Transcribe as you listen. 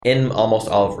in almost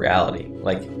all of reality.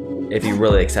 Like, if you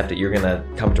really accept it, you're gonna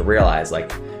come to realize,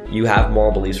 like, you have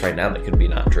moral beliefs right now that could be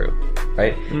not true,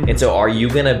 right? Mm-hmm. And so are you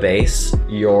gonna base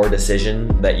your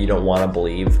decision that you don't want to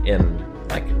believe in,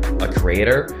 like, a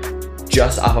creator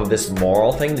just off of this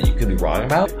moral thing that you could be wrong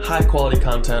about? High quality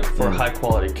content for a high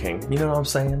quality king. You know what I'm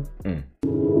saying?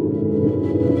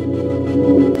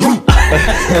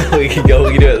 We can do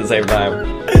it at the same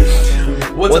time.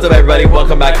 What's up, everybody?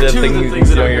 Welcome back to the Things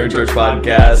You Don't Hear in Church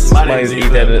podcast. My name is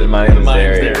Ethan, and my name is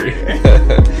Derry.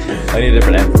 I need a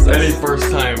different emphasis. Any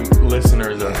first-time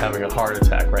listeners are having a heart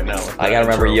attack right now. I gotta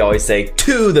remember, you always say,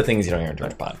 to the Things You Don't Hear in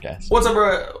Church podcast.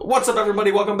 What's up,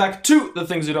 everybody? Welcome back to the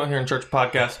Things You Don't Hear in Church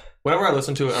podcast. Whenever I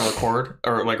listen to it and record,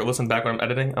 or like listen back when I'm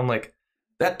editing, I'm like,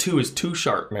 that 2 is too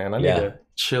sharp, man. I need to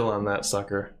chill on that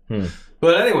sucker.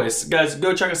 But anyways, guys,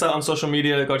 go check us out on social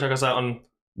media. Go check us out on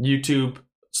YouTube,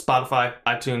 Spotify,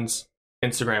 iTunes,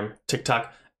 Instagram,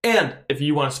 TikTok. And if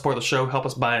you want to support the show, help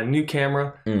us buy a new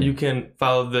camera, you can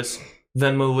follow this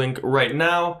Venmo link right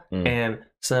now and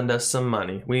send us some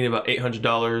money. We need about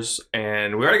 $800,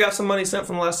 and we already got some money sent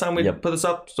from the last time we put this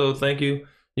up, so thank you.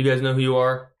 You guys know who you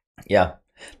are. Yeah.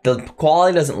 The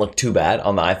quality doesn't look too bad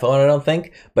on the iPhone, I don't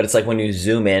think, but it's like when you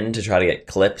zoom in to try to get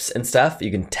clips and stuff,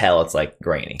 you can tell it's like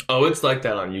grainy. Oh, it's like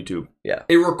that on YouTube. Yeah.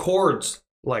 It records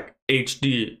like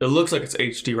HD. It looks like it's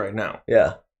HD right now.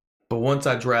 Yeah. But once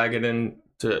I drag it in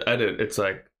to edit, it's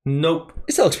like, nope.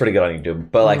 It still looks pretty good on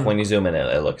YouTube, but like when you zoom in,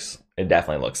 it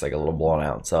definitely looks like a little blown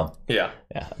out. So yeah,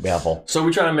 it'd be helpful. So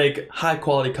we try to make high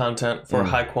quality content for a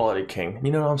high quality king.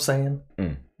 You know what I'm saying?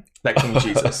 That King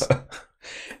Jesus.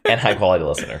 And high quality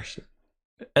listeners.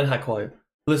 And high quality.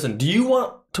 Listen, do you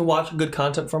want to watch good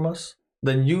content from us?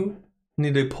 Then you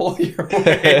need to pull your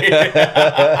weight.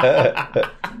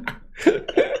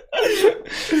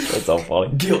 That's so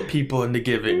funny. Guilt people into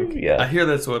giving. Yeah. I hear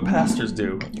that's what pastors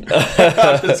do.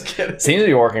 I'm just kidding. Seems to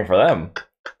be working for them.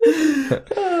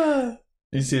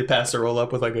 You see a pastor roll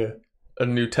up with like a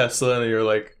new Tesla and you're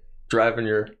like driving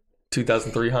your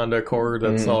 2003 Honda Accord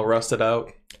that's all rusted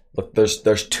out. Look,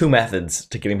 there's 2 methods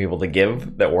to getting people to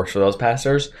give that works for those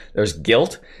pastors. There's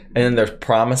guilt, and then there's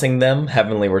promising them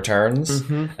heavenly returns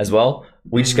as well.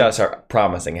 We just gotta start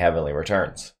promising heavenly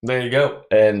returns. There you go.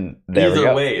 And there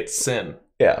either way, it's sin.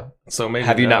 Yeah. So maybe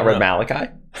have you not read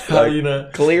Malachi? How you know?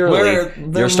 Clearly,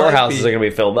 your storehouses are gonna be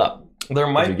filled up. There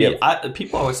might be.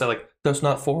 People always say like, that's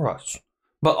not for us.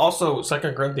 But also,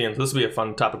 2 Corinthians, this would be a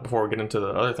fun topic before we get into the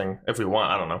other thing, if we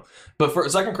want, I don't know. But for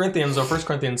 2 Corinthians or 1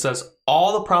 Corinthians says,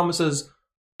 all the promises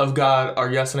of God are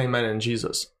yes and amen in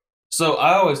Jesus. So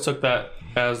I always took that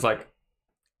as like,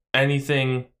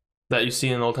 anything that you see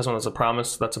in the Old Testament that's a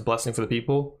promise, that's a blessing for the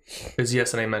people, is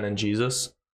yes and amen in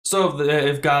Jesus. So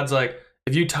if God's like,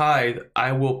 if you tithe,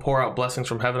 I will pour out blessings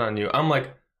from heaven on you. I'm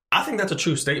like, I think that's a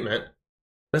true statement.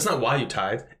 That's not why you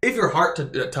tithe. If your heart to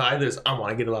tithe is, I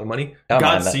want to get a lot of money,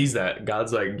 God sees that.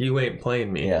 God's like, you ain't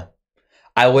playing me. Yeah.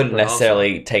 I wouldn't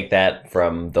necessarily take that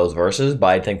from those verses, but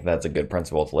I think that's a good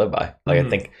principle to live by. Like,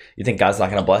 you think God's not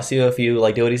going to bless you if you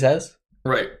like do what he says?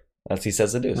 Right. That's what he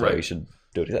says to do, so you should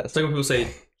do what he says. It's like when people say,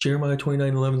 Jeremiah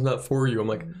 29:11 is not for you. I'm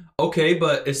like, okay,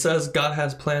 but it says God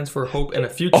has plans for hope and a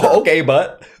future. Oh, okay,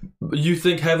 but you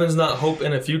think heaven's not hope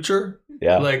and a future?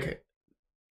 Yeah. Like,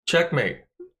 checkmate.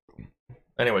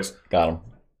 Anyways. Got him.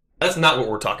 That's not what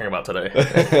we're talking about today.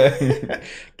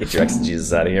 Get your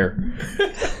exegesis out of here.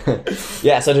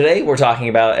 Yeah, so today we're talking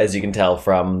about, as you can tell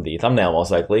from the thumbnail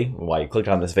most likely, why you clicked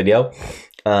on this video,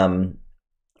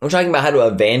 we're talking about how to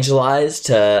evangelize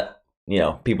to,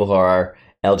 people who are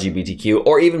LGBTQ,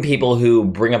 or even people who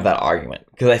bring up that argument.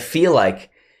 Because I feel like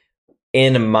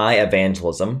in my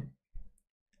evangelism,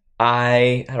 how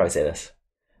do I say this?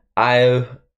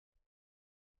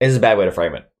 This is a bad way to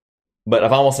frame it, but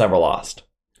I've almost never lost.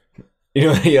 You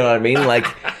know what I mean? Like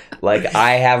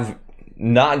I have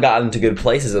not gotten to good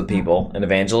places with people in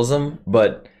evangelism,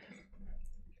 but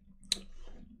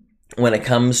when it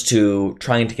comes to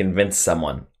trying to convince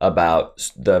someone about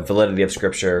the validity of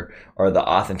Scripture or the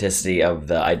authenticity of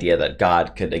the idea that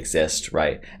God could exist,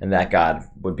 right, and that God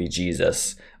would be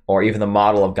Jesus, or even the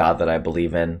model of God that I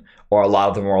believe in, or a lot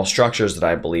of the moral structures that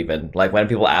I believe in, like when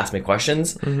people ask me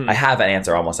questions, I have an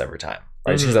answer almost every time.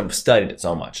 Right, because I've studied it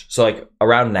so much. So like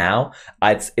around now,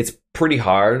 it's pretty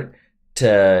hard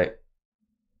to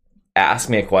ask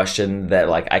me a question that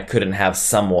like I couldn't have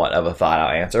somewhat of a thought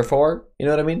out answer for. You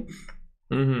know what I mean?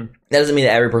 That doesn't mean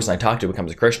that every person I talk to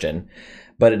becomes a Christian,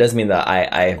 but it does mean that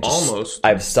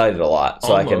I've studied a lot,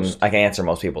 so I can answer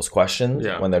most people's questions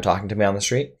when they're talking to me on the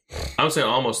street. I'm saying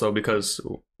almost though, because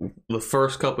the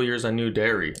first couple of years I knew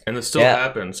Derry, and this still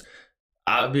happens.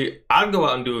 I'd go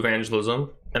out and do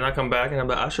evangelism, and I come back and I'm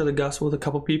like, I share the gospel with a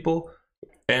couple people,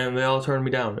 and they all turned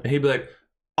me down. And he'd be like,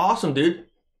 awesome, dude.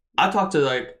 I talked to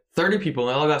like 30 people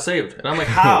and they all got saved. And I'm like,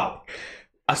 how?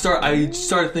 I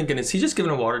started thinking, is he just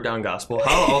giving a watered down gospel?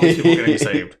 How are all these people getting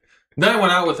saved? Then I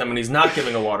went out with him and he's not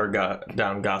giving a watered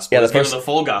down gospel. Yeah, he's giving the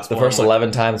full gospel. The first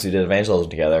 11 times we did evangelism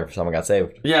together, someone got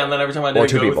saved. Yeah, and then every time I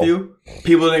didn't go with you,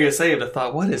 people didn't get saved. I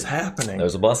thought, what is happening? There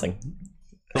was a blessing.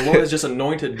 The Lord has just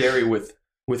anointed Derry with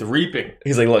reaping.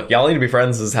 He's like, look, y'all need to be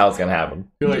friends. This is how it's going to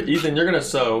happen. You're like, Ethan, you're going to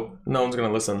sow. No one's going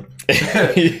to listen.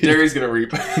 Derry's going to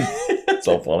reap.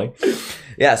 So funny.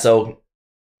 Yeah, so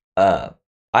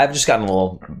I've just gotten a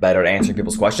little better at answering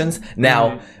people's questions.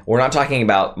 Now, we're not talking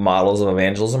about models of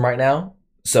evangelism right now.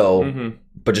 So,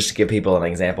 but just to give people an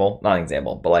example, not an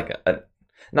example, but like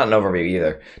not an overview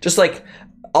either. Just like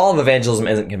all of evangelism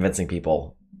isn't convincing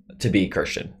people to be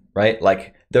Christian, right?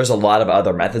 Like there's a lot of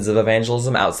other methods of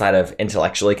evangelism outside of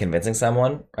intellectually convincing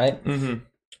someone, right?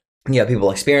 You have people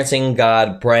experiencing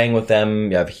God, praying with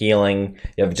them, you have healing,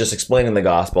 you have just explaining the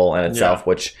gospel in itself,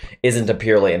 which isn't a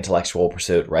purely intellectual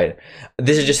pursuit, right?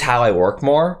 This is just how I work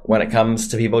more when it comes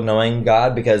to people knowing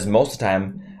God, because most of the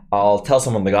time I'll tell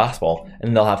someone the gospel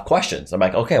and they'll have questions. I'm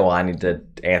like, okay, well, I need to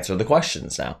answer the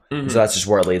questions now. So that's just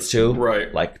where it leads to,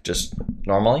 right? Like just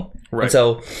normally. Right. And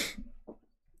so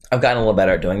I've gotten a little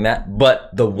better at doing that. But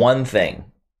the one thing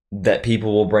that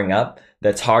people will bring up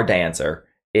that's hard to answer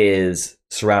is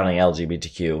surrounding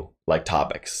LGBTQ like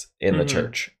topics in the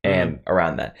church and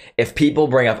around that. If people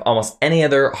bring up almost any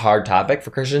other hard topic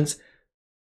for Christians,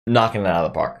 knocking it out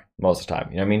of the park most of the time.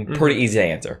 You know what I mean? Pretty easy to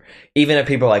answer. Even if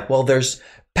people are like, well, there's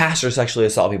pastors sexually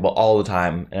assault people all the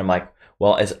time. And I'm like,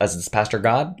 well, as this pastor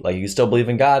God? Like you still believe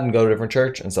in God and go to a different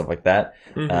church and stuff like that?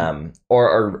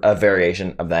 Or a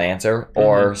variation of that answer.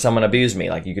 Or someone abused me.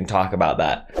 Like you can talk about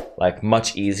that like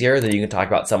much easier than you can talk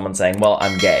about someone saying, well,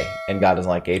 I'm gay and God doesn't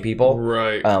like gay people.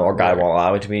 Right. Or God won't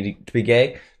allow me to be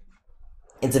gay.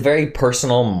 It's a very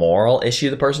personal moral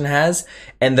issue the person has.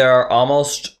 And there are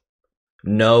almost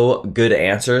no good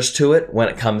answers to it when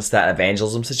it comes to that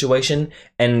evangelism situation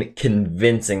and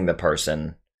convincing the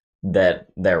person that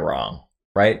they're wrong,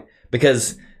 right?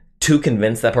 Because to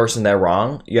convince that person they're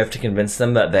wrong, you have to convince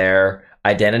them that their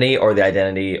identity or the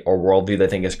identity or worldview they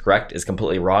think is correct is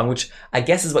completely wrong, which I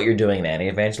guess is what you're doing in any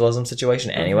evangelism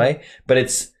situation anyway, but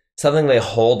it's something they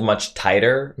hold much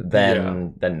tighter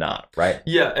than not, right?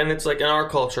 Yeah, and it's like in our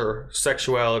culture,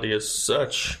 sexuality is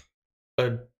such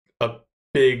a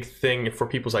big thing for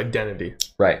people's identity.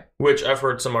 Right. Which I've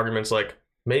heard some arguments like,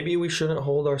 maybe we shouldn't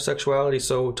hold our sexuality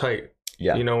so tight.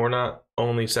 Yeah. You know, we're not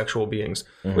only sexual beings,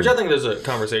 which I think there's a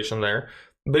conversation there.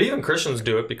 But even Christians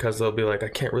do it because they'll be like, I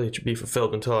can't really be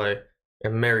fulfilled until I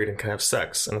am married and can have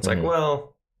sex. And it's like,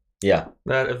 well, yeah,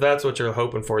 if that's what you're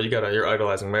hoping for, you're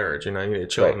idolizing marriage. You know, you need to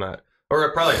chill on that.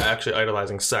 Or probably actually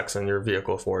idolizing sex, and your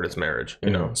vehicle for it is marriage.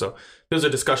 You know, so there's a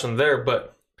discussion there.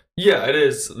 But yeah, it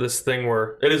is this thing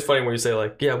where it is funny when you say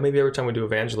like, yeah, maybe every time we do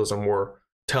evangelism, we're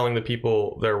telling the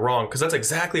people they're wrong, because that's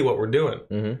exactly what we're doing.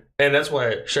 And that's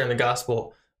why sharing the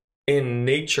gospel in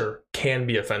nature can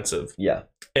be offensive. Yeah.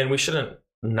 And we shouldn't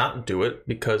not do it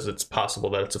because it's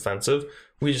possible that it's offensive.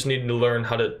 We just need to learn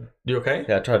how to... You okay?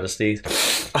 Yeah, I tried to sneeze.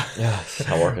 Yeah, it's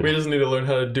not working. We just need to learn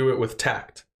how to do it with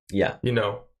tact. Yeah. You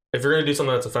know, if you're going to do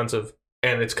something that's offensive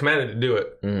and it's commanded to do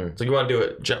it, so you want to do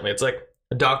it gently. It's like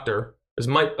a doctor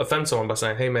might offend someone by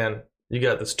saying, hey man, you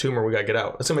got this tumor, we got to get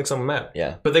out. That's going to make someone mad.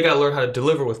 Yeah. But they got to learn how to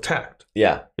deliver with tact.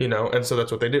 Yeah. You know, and so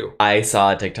that's what they do. I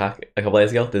saw a TikTok a couple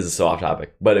days ago. This is so off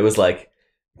topic, but it was like,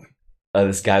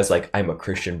 this guy was like, I'm a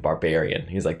Christian barbarian.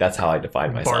 He's like, that's how I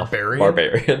define myself.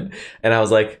 Barbarian. And I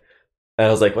was like,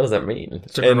 what does that mean?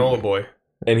 It's a granola boy.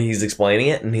 And he's explaining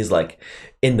it, and he's like,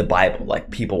 in the Bible,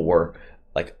 like people were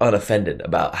like unoffended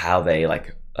about how they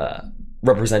like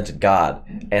represented God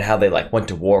and how they like went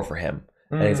to war for him.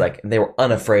 And he's like, they were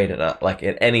unafraid like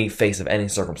in any face of any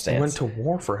circumstance. Went to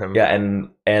war for him. Yeah,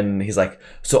 and he's like,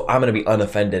 so I'm gonna be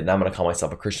unoffended, and I'm gonna call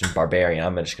myself a Christian barbarian.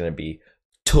 I'm just gonna be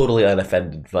totally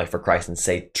unoffended, like for Christ, and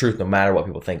say truth no matter what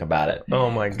people think about it.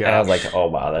 Oh my god! And I was like, oh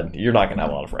wow, then you're not gonna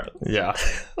have a lot of friends. Yeah,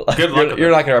 like, good luck.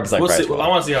 You're not gonna represent Christ. See, I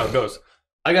want to see how it goes.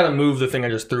 I gotta move the thing I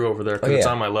just throw over there because it's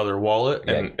on my leather wallet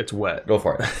and it's wet. Go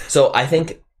for it. So I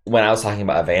think when I was talking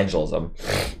about evangelism,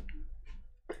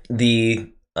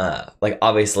 like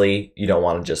obviously you don't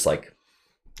want to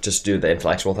just do the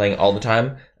intellectual thing all the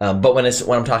time. But when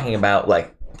I'm talking about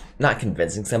like not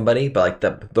convincing somebody, but like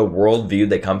the worldview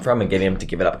they come from and getting them to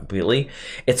give it up completely,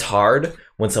 it's hard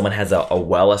when someone has a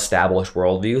well-established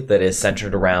worldview that is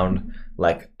centered around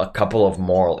like a couple of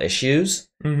moral issues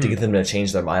to get them to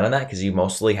change their mind on that, because you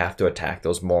mostly have to attack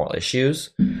those moral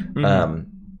issues.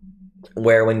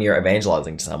 Where when you're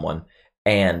evangelizing to someone,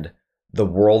 and the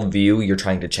worldview you're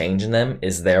trying to change in them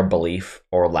is their belief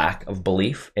or lack of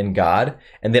belief in God,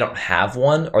 and they don't have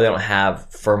one, or they don't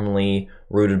have firmly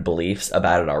rooted beliefs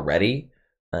about it already,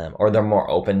 or they're more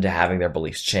open to having their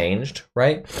beliefs changed,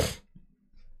 right?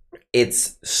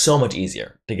 It's so much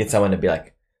easier to get someone to be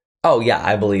like, oh yeah,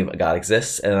 I believe God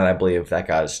exists, and then I believe that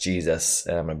God is Jesus,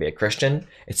 and I'm going to be a Christian.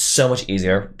 It's so much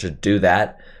easier to do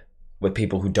that with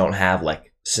people who don't have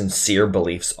like sincere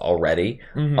beliefs already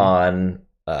on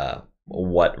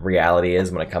what reality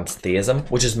is when it comes to theism,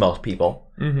 which is most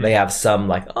people. They have some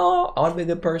like, oh, I want to be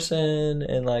a good person,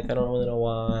 and like I don't really know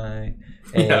why.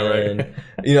 And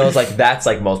Yeah, right. it's like that's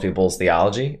like most people's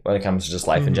theology when it comes to just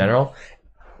life in general.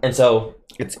 And so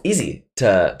it's easy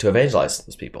to evangelize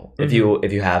those people if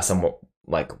you have some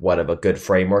like what of a good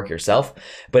framework yourself.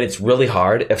 But it's really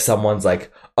hard if someone's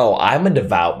like, oh, I'm a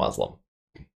devout Muslim,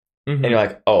 and you're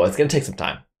like, oh, it's gonna take some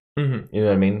time. You know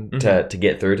what I mean? To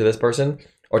get through to this person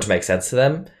or to make sense to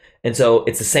them. And so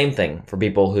it's the same thing for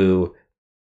people who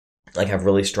like have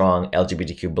really strong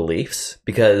LGBTQ beliefs,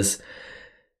 because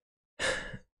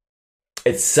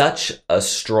it's such a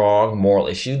strong moral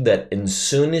issue that as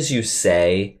soon as you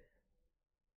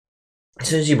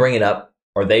bring it up,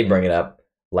 or they bring it up,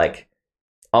 like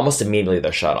almost immediately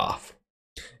they're shut off.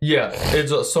 Yeah,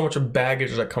 it's so much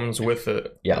baggage that comes with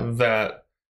it. Yeah. That,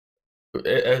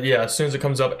 as soon as it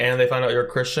comes up and they find out you're a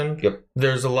Christian,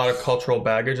 there's a lot of cultural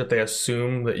baggage that they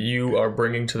assume that you are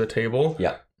bringing to the table.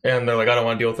 Yeah. And they're like, I don't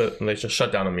want to deal with it, and they just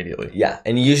shut down immediately. Yeah,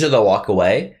 and usually they'll walk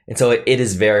away. And so it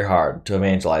is very hard to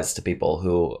evangelize to people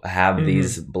who have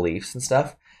these beliefs and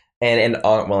stuff, and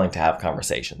aren't willing to have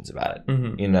conversations about it.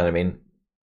 You know what I mean?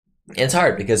 And it's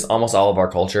hard because almost all of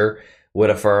our culture would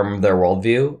affirm their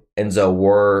worldview, and so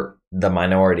we're the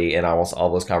minority in almost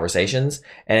all those conversations.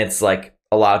 And it's like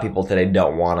a lot of people today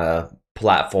don't want to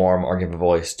platform or give a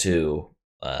voice to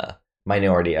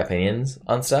minority opinions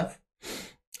on stuff.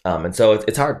 And so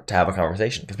it's hard to have a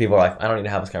conversation because people are like, I don't need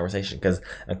to have this conversation because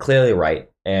I'm clearly right.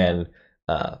 And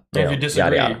if you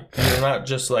disagree, yada, yada. you're not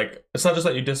just like, it's not just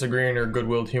that you disagree and you're a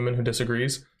good-willed human who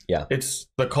disagrees. Yeah. It's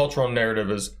the cultural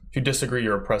narrative is if you disagree,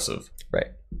 you're oppressive.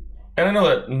 Right. And I know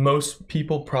that most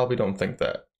people probably don't think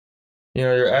that.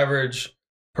 Your average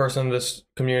person in this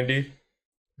community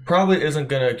probably isn't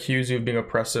going to accuse you of being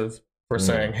oppressive for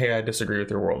saying, hey, I disagree with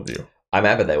your worldview. I'm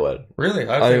happy they would. Really?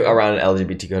 Around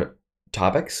LGBTQ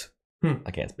topics?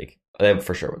 I can't speak. They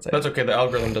for sure would say that's okay. The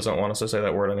algorithm doesn't want us to say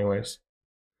that word anyways.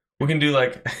 We can do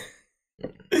like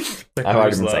I've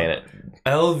already been saying it.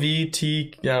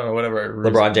 LVT, I don't know, whatever.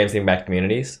 LeBron James thing back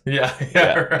communities. Yeah.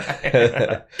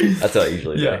 Right. That's what I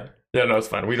usually do. Yeah, no, it's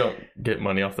fine. We don't get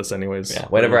money off this anyways. Yeah.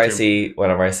 Whenever I see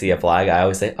a flag, I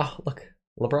always say, "Oh, look,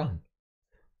 LeBron."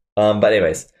 But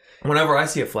anyways, whenever I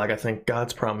see a flag, I think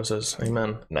God's promises.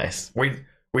 Amen. Nice.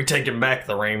 We taking back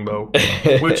the rainbow,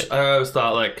 which I always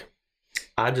thought like,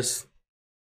 I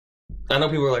know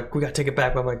people are like, we gotta take it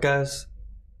back, but I'm like, guys,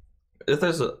 if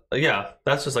there's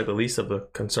that's just like the least of the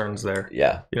concerns there.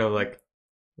 Yeah. Like,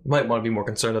 might want to be more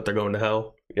concerned that they're going to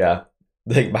hell. Yeah.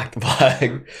 Take back the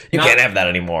flag. You can't have that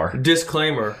anymore.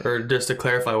 Disclaimer, or just to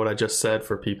clarify what I just said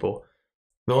for people.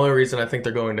 The only reason I think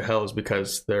they're going to hell is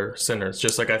because they're sinners.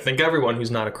 Just like I think everyone who's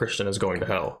not a Christian is going to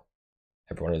hell.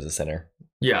 Everyone is a sinner.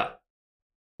 Yeah.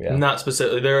 Yeah. Not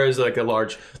specifically. There is like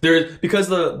because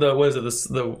the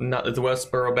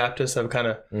Westboro Baptists have kind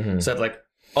of said like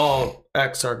all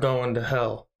X are going to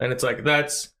hell, and it's like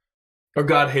or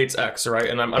God hates X, right?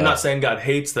 And I'm not saying God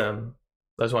hates them.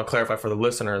 I just want to clarify for the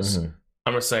listeners.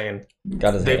 I'm just saying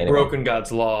they've broken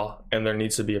God's law, and there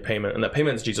needs to be a payment, and that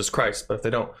payment is Jesus Christ. But if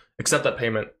they don't accept that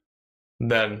payment,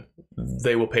 then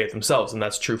they will pay it themselves, and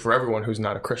that's true for everyone who's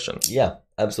not a Christian. Yeah,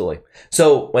 absolutely.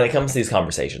 So when it comes to these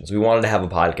conversations, we wanted to have a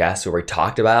podcast where we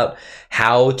talked about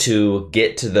how to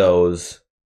get to those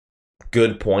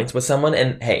good points with someone.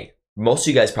 And hey, most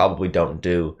of you guys probably don't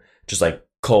do just like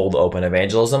cold open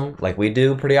evangelism like we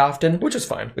do pretty often. Which is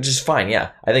fine,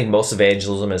 yeah. I think most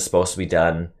evangelism is supposed to be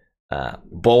done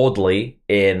boldly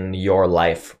in your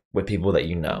life with people that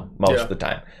you know most of the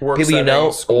time. Work people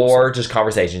settings, you know, or just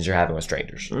conversations you're having with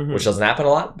strangers, which doesn't happen a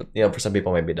lot, but for some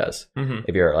people maybe it does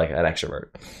if you're like an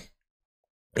extrovert.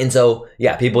 And so,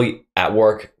 yeah, people at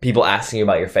work, people asking you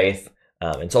about your faith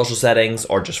in social settings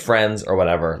or just friends or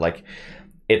whatever, like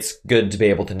it's good to be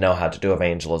able to know how to do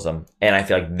evangelism. And I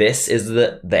feel like this is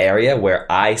the area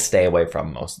where I stay away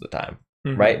from most of the time,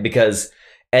 right? Because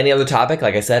any other topic,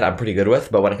 like I said, I'm pretty good with.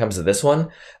 But when it comes to this one,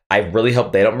 I really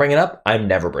hope they don't bring it up. I'm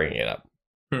never bringing it up.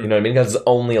 You know what I mean? Because it's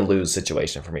only a lose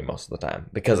situation for me most of the time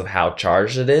because of how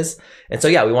charged it is. And so,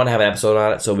 yeah, we want to have an episode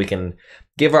on it so we can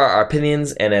give our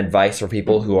opinions and advice for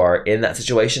people who are in that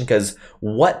situation. Because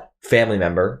what family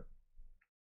member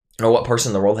or what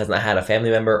person in the world has not had a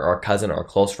family member or a cousin or a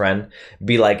close friend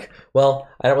be like, well,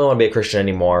 I don't really want to be a Christian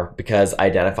anymore because I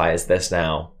identify as this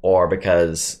now, or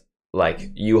because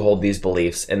like you hold these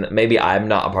beliefs and maybe I'm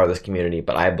not a part of this community,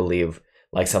 but I believe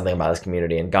like something about this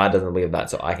community and God doesn't believe that,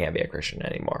 so I can't be a Christian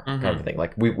anymore, kind of thing.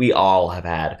 Like we all have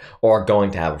had or are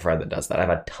going to have a friend that does that. I've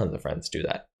had tons of friends do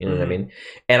that. You know what I mean?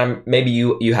 And maybe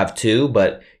you have too,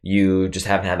 but you just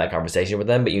haven't had that conversation with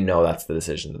them, but you know that's the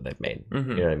decision that they've made. You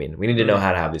know what I mean? We need to know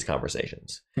how to have these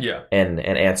conversations. Yeah. And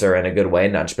answer in a good way,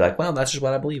 not just be like, well, that's just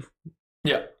what I believe.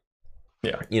 Yeah.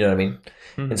 Yeah. You know what I mean?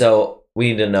 And so we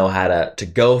need to know how to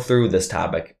go through this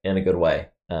topic in a good way.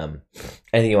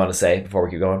 Anything you want to say before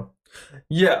we keep going?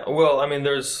 Yeah, well, I mean,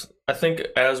 I think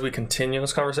as we continue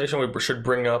this conversation, we should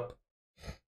bring up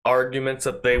arguments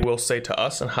that they will say to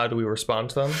us and how do we respond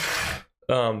to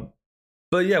them.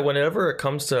 But yeah, whenever it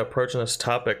comes to approaching this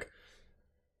topic,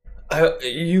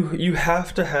 you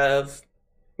have to have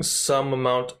some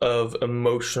amount of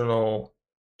emotional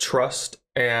trust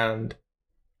and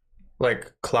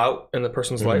like clout in the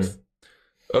person's life,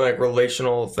 or like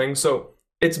relational things. So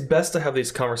it's best to have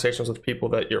these conversations with people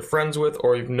that you're friends with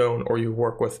or you've known or you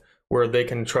work with where they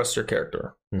can trust your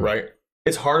character, right?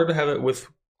 It's harder to have it with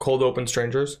cold open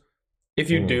strangers.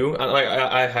 If you do, like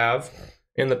I have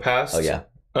in the past,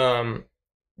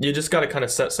 you just got to kind of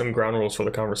set some ground rules for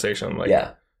the conversation. Like,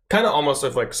 kind of almost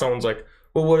if like someone's like,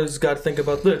 well, what does God think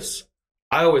about this?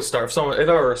 I always start, if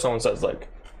someone says like,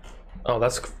 oh,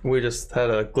 we just had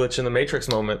a glitch in the Matrix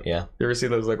moment. Yeah. You ever see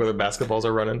those like where the basketballs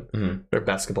are running? Their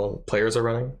basketball players are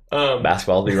running.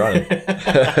 Basketball be running.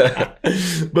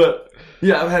 But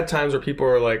yeah, I've had times where people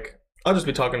are like, I'll just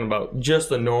be talking about just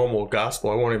the normal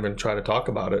gospel. I won't even try to talk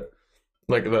about it.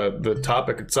 Like the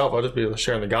topic itself, I'll just be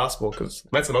sharing the gospel because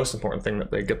that's the most important thing,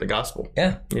 that they get the gospel.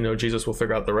 Yeah. You know, Jesus will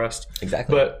figure out the rest.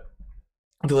 Exactly. But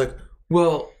they're like,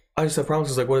 well, I just have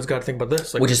problems. Like, what does God think about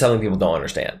this? Like, which is something people don't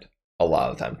understand a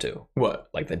lot of the time too. What?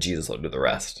 Like that Jesus will do the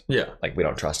rest. Yeah. Like we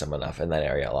don't trust him enough in that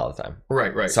area a lot of the time.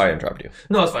 Right. Sorry to interrupt you.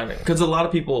 No, it's fine. Because a lot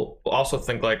of people also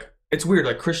think like, it's weird.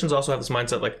 Like Christians also have this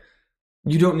mindset like,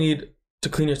 you don't need to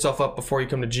clean yourself up before you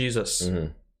come to Jesus.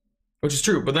 Which is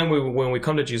true. But then when we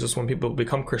come to Jesus, when people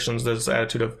become Christians, there's this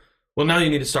attitude of, well, now you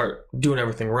need to start doing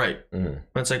everything right. And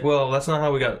it's like, well, that's not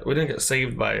how we didn't get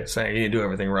saved by saying you need to do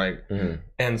everything right.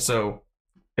 And so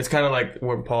it's kind of like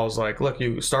where Paul's like, look,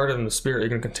 you started in the spirit, you're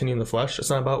going to continue in the flesh. It's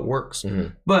not about works.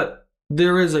 But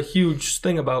there is a huge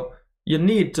thing about you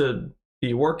need to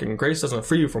be working. Grace doesn't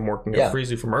free you from working. It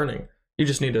frees you from earning. You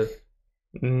just need to,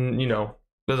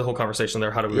 there's a whole conversation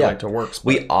there. How do we relate to works? But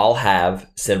we all have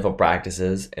sinful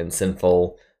practices and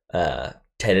sinful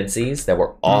tendencies that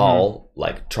we're all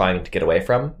like trying to get away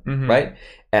from, right?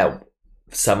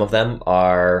 Some of them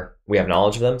we have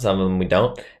knowledge of them, some of them we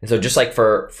don't. And so just like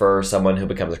for someone who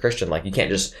becomes a Christian, like you can't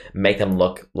just make them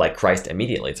look like Christ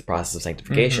immediately. It's a process of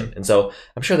sanctification. And so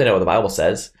I'm sure they know what the Bible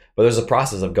says, but there's a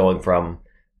process of going from,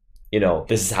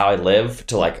 this is how I live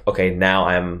to like, okay, now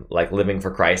I'm like living for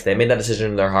Christ. They made that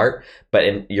decision in their heart, but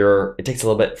it takes a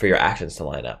little bit for your actions to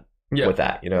line up with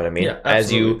that. You know what I mean? Yeah,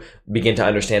 as you begin to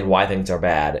understand why things are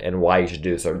bad and why you should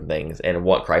do certain things and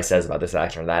what Christ says about this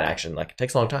action or that action, like it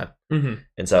takes a long time.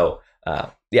 And so,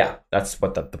 that's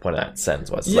what the point of that sentence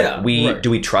was. Like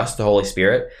do we trust the Holy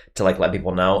Spirit to like let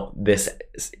people know this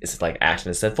is like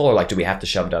action is sinful, or like do we have to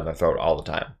shove it down their throat all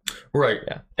the time? Right.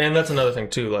 Yeah. And that's another thing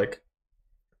too. Like,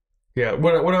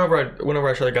 whenever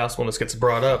I share the gospel and this gets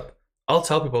brought up, I'll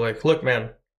tell people like, look, man,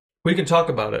 we can talk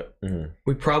about it.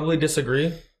 We probably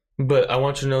disagree, but I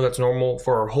want you to know that's normal.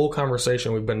 For our whole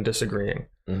conversation, we've been disagreeing.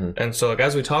 And so like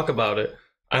as we talk about it,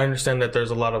 I understand that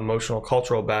there's a lot of emotional,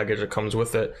 cultural baggage that comes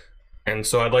with it. And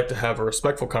so I'd like to have a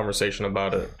respectful conversation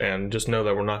about it and just know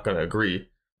that we're not going to agree.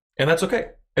 And that's okay.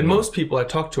 And most people I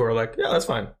talk to are like, yeah, that's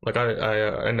fine. Like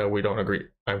I know we don't agree.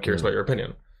 I'm curious about your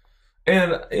opinion.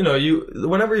 And,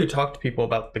 whenever you talk to people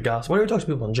about the gospel, whenever you talk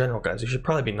to people in general, guys, you should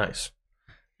probably be nice,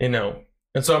 And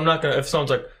so I'm not going to, if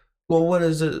someone's like, well, what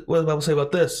does the Bible say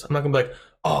about this? I'm not going to be like,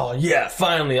 oh, yeah,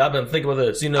 finally, I've been thinking about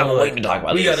this. I'm waiting to talk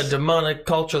about we this. got a demonic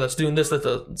culture that's doing this.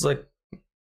 It's like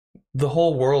the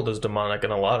whole world is demonic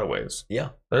in a lot of ways. Yeah.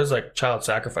 There's like child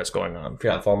sacrifice going on. If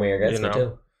you're not for me, you're against me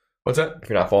too. What's that? If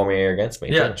you're not for me, you're against me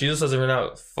too. too. Jesus says if you're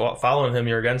not following him,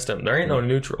 you're against him. There ain't no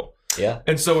neutral. Yeah.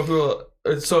 And so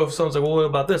if someone's like, well, what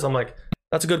about this? I'm like,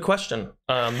 that's a good question.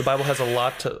 The Bible has a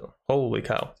lot to... Holy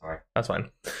cow. Sorry. That's fine.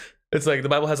 It's like the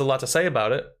Bible has a lot to say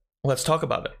about it. Let's talk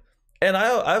about it. And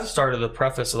I've started the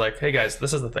preface like, hey guys,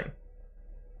 this is the thing.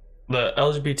 The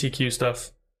LGBTQ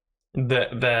stuff,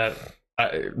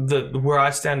 where I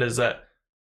stand is that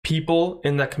people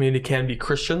in that community can be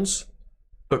Christians,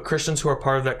 but Christians who are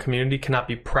part of that community cannot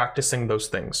be practicing those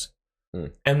things.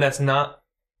 And that's not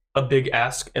a big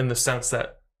ask in the sense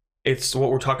that it's what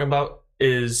we're talking about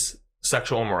is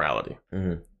sexual immorality,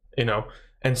 you know?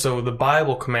 And so the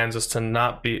Bible commands us to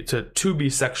not be, to be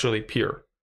sexually pure,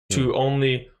 to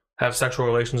only have sexual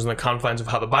relations in the confines of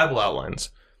how the Bible outlines.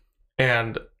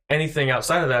 And anything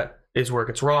outside of that is where it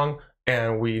gets wrong,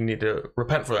 and we need to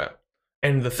repent for that.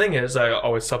 And the thing is, I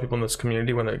always tell people in this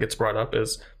community when it gets brought up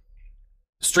is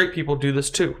straight people do this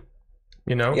too.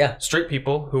 You know? Yeah. Straight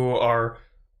people who are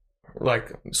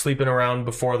like sleeping around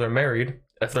before they're married,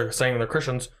 if they're saying they're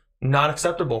Christians, not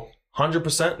acceptable.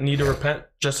 100% need to repent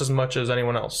just as much as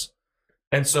anyone else.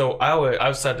 And so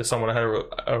I've said to someone, I had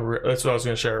that's what I was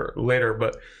going to share later,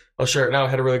 but I'll share it now. I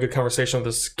had a really good conversation with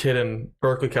this kid in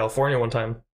Berkeley, California one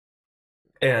time.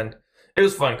 And it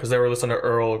was fun because they were listening to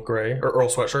Earl Grey, or Earl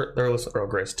Sweatshirt. They were listening to Earl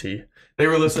Grey's tea. They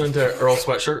were listening to Earl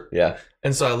Sweatshirt. Yeah.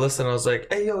 And so I listened, and I was like,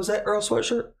 hey, yo, is that Earl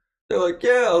Sweatshirt? They're like,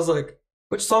 yeah. I was like,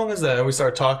 which song is that? And we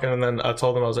started talking, and then I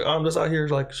told them, I was like, oh, I'm just out here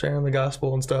like sharing the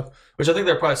gospel and stuff. Which I think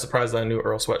they're probably surprised that I knew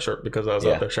Earl Sweatshirt because I was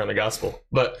out there sharing the gospel.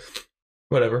 But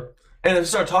whatever. And then we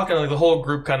started talking, and like the whole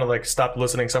group kind of like stopped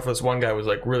listening, except for this one guy who was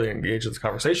like really engaged in this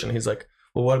conversation. He's like,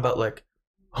 well, what about like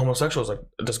homosexuals? Like,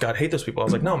 does God hate those people? I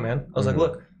was like, no, man. I was like,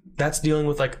 look, that's dealing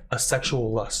with like a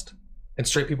sexual lust. And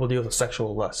straight people deal with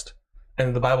sexual lust.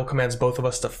 And the Bible commands both of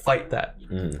us to fight that.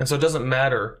 And so it doesn't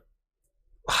matter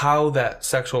how that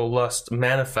sexual lust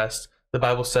manifests. The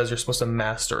Bible says you're supposed to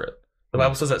master it. The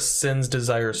Bible says that sin's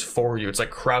desires for you. It's like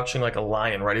crouching like a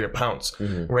lion, ready to pounce,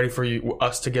 ready for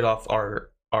us to get off our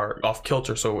off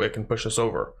kilter so it can push us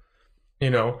over, you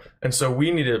know? And so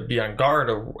we need to be on guard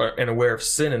and aware of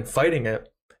sin and fighting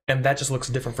it. And that just looks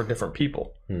different for different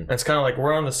people. And it's kind of like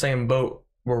we're on the same boat,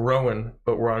 we're rowing,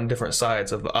 but we're on different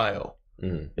sides of the aisle,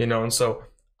 you know? And so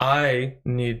I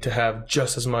need to have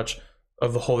just as much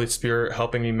of the Holy Spirit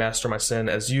helping me master my sin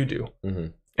as you do.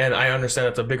 And I understand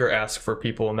that's a bigger ask for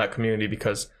people in that community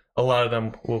because a lot of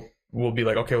them will be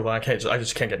like, okay, well, I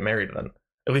just can't get married then.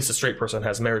 At least a straight person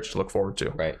has marriage to look forward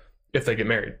to, right? If they get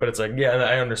married. But it's like, yeah,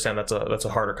 I understand that's a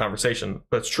harder conversation,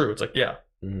 but it's true. It's like, yeah,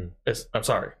 I'm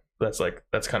sorry. That's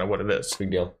kind of what it is.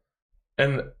 Big deal.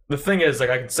 And the thing is,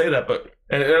 like, I can say that, but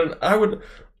and I would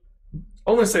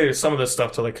only say some of this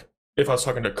stuff to like if I was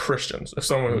talking to Christians. If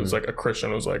someone who's like a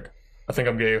Christian was like, I think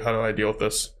I'm gay. How do I deal with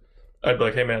this? I'd be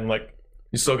like, hey man, like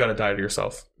you still got to die to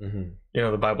yourself. You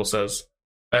know, the Bible says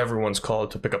everyone's called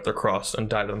to pick up their cross and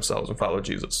die to themselves and follow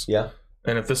Jesus. Yeah.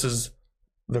 And if this is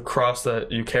the cross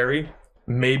that you carry,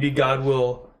 maybe God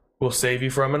will save you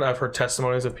from it. I've heard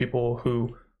testimonies of people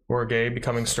who were gay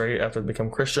becoming straight after they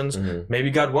become Christians. Maybe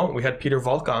God won't. We had Peter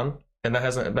Volk on, and that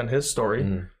hasn't been his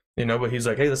story, you know. But he's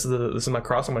like, hey, this is my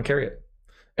cross. I'm gonna carry it,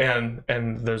 and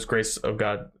there's grace of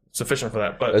God sufficient for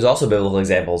that. But there's also biblical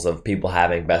examples of people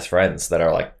having best friends that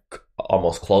are like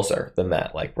almost closer than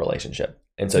that, like relationship.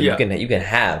 And so you can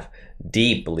have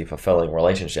deeply fulfilling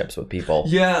relationships with people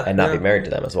and not be married to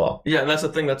them as well. Yeah, and that's the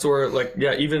thing. That's where like,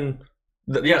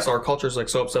 so our culture is like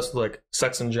so obsessed with like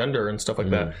sex and gender and stuff like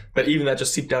that. But even that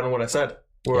just seeped down in what I said,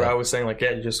 where I was saying like,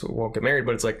 yeah, you just won't get married.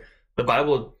 But it's like the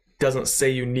Bible doesn't say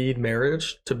you need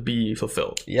marriage to be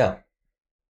fulfilled. Yeah.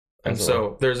 And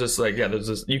so there's this like,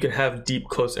 you can have deep,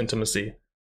 close intimacy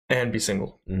and be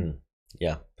single.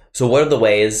 Yeah. So what are the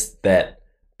ways that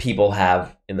people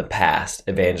have in the past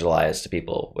evangelized to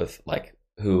people with like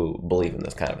who believe in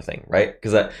this kind of a thing, right?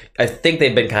 Because I think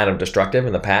they've been kind of destructive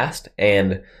in the past,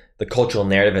 and the cultural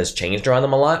narrative has changed around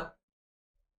them a lot.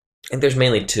 I think there's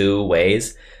mainly two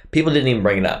ways. People didn't even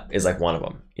bring it up is like one of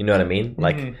them. You know what I mean?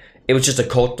 Like it was just a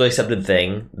culturally accepted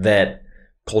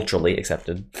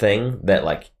thing that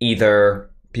like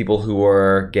either people who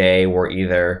were gay were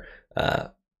either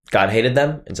God hated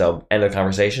them, and so end of the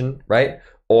conversation, right?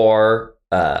 Or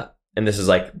and this is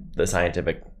like the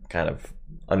scientific kind of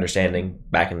understanding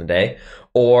back in the day,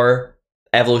 or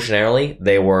evolutionarily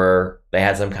they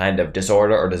had some kind of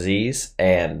disorder or disease,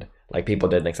 and like people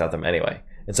didn't accept them anyway.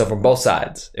 And so from both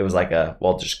sides, it was like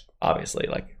just obviously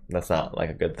like that's not like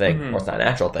a good thing, or it's not a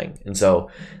natural thing, and so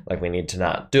like we need to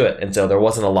not do it. And so there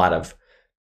wasn't a lot of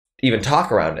even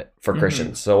talk around it for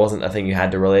Christians, so it wasn't a thing you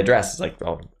had to really address. It's like,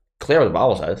 well, clear what the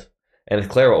Bible says, and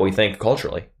it's clear what we think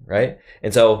culturally, right?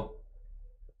 And so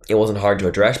it wasn't hard to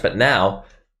address, but now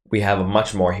we have a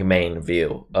much more humane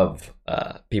view of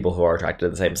people who are attracted to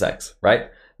the same sex,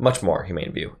 right? Much more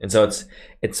humane view. And so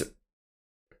it's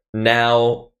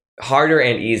now harder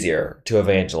and easier to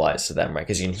evangelize to them, right?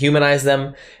 Because you can humanize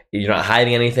them. You're not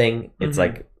hiding anything. It's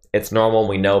like, it's normal.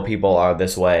 We know people are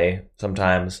this way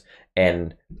sometimes,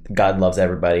 and God loves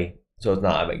everybody. So it's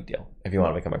not a big deal if you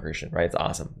want to become a Christian, right? It's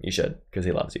awesome. You should, because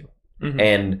he loves you.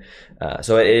 And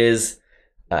so it is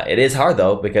hard,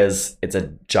 though, because it's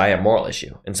a giant moral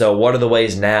issue. And so what are the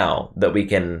ways now that we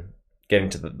can get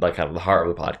into the, like, kind of the heart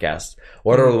of the podcast?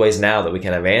 What are the ways now that we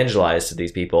can evangelize to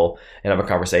these people and have a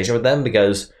conversation with them?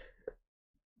 Because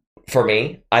for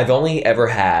me, I've only ever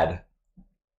had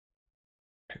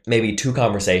maybe 2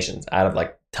 conversations out of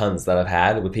like tons that I've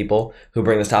had with people who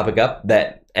bring this topic up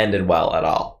that ended well at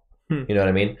all. You know what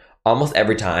I mean? Almost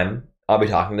every time I'll be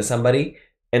talking to somebody,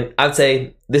 and I'd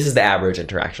say this is the average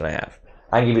interaction I have.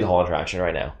 I can give you the whole interaction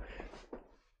right now.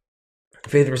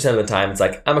 50% of the time, it's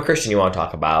like, I'm a Christian, you want to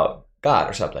talk about God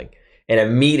or something. And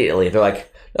immediately they're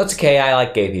like, that's okay, I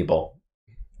like gay people.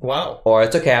 Wow. Or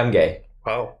it's okay, I'm gay.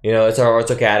 Wow. You know, it's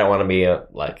okay, I don't want to be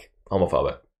like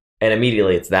homophobic. And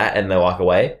immediately it's that, and they walk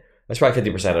away. That's probably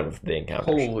 50% of the encounters.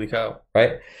 Holy cow.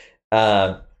 Right?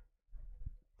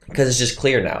 Because it's just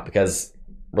clear now, because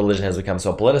religion has become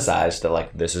so politicized that,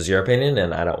 like, this is your opinion,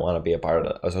 and I don't want to be a part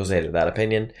of associated with that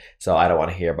opinion, so I don't want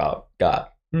to hear about God.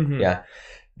 Yeah.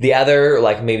 The other,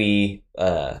 like, maybe,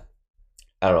 I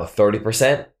don't know,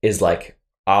 30% is, like,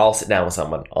 I'll sit down with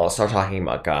someone, I'll start talking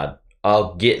about God,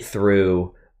 I'll get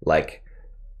through, like,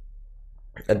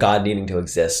 a God needing to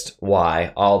exist,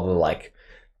 why, all the, like,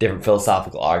 different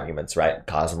philosophical arguments, right?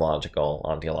 Cosmological,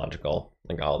 ontological,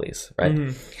 like all these,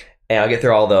 right? And I'll get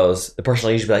through all those. The person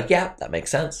will usually be like, yeah, that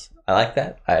makes sense. I like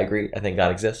that. I agree. I think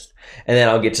God exists. And then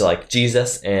I'll get to like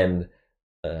Jesus, and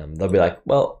they'll be like,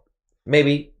 well,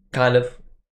 maybe, kind of.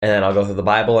 And then I'll go through the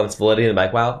Bible and its validity, and be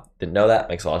like, wow, didn't know that.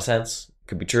 Makes a lot of sense.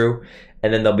 Could be true.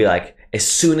 And then they'll be like, as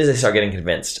soon as they start getting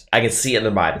convinced, I can see it in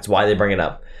their mind. It's why they bring it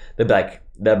up. They'll be like,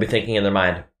 they'll be thinking in their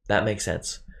mind, that makes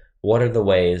sense. What are the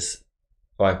ways,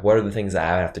 or like, what are the things that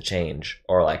I have to change?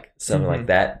 Or like something like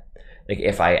that. Like,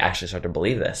 if I actually start to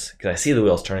believe this, because I see the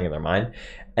wheels turning in their mind,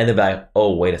 and they'll be like,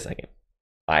 oh, wait a second.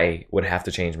 I would have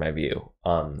to change my view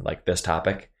on like this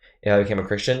topic if I became a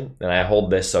Christian. And I hold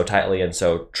this so tightly and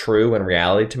so true in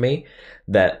reality to me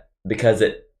that because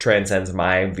it transcends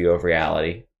my view of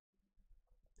reality,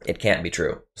 it can't be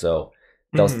true. So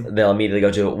they'll immediately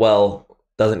go to, well,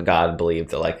 doesn't God believe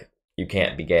that like you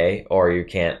can't be gay, or you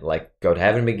can't like go to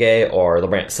heaven and be gay, or they'll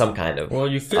bring some kind of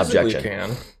you physically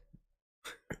objection. can.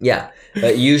 Yeah,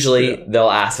 but usually they'll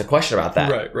ask a question about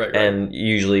that. Right. And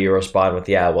usually you respond with,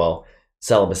 yeah, well,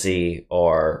 celibacy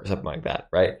or something like that,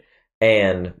 right?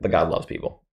 But God loves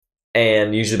people.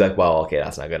 And usually like, well, okay,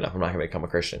 that's not good enough. I'm not going to become a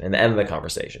Christian. And the end of the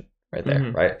conversation right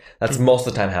there, right? That's most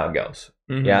of the time how it goes.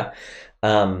 Yeah.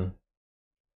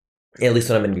 At least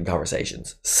when I'm in good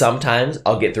conversations. Sometimes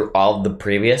I'll get through all of the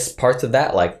previous parts of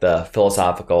that, like the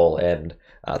philosophical and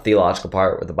theological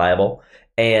part with the Bible.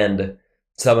 And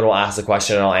someone will ask a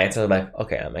question and I'll answer. I'm like,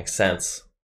 okay, that makes sense.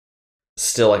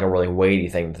 Still like a really weighty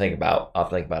thing to think about. I'll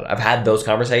think about it. I've had those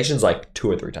conversations like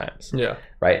 2 or 3 times. Yeah.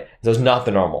 Right? So it's not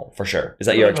the normal, for sure. Is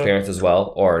that your experience as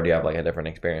well? Or do you have like a different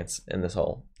experience in this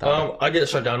whole topic? I get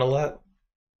shut down a lot.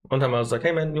 One time I was like,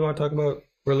 hey man, you want to talk about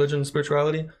religion,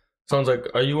 spirituality? Someone's like,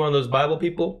 are you one of those Bible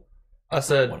people? I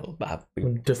said,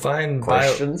 define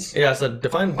questions. Yeah, I said,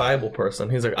 define Bible person.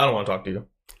 He's like, I don't want to talk to you.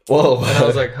 Whoa. And I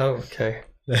was like, oh, okay.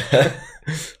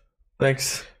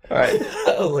 Thanks. All right.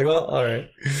 I was like, well, all right.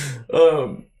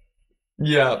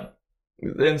 Yeah.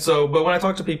 And so, but when I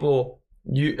talk to people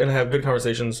and have good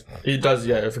conversations, it does,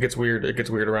 if it gets weird, it gets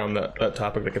weird around that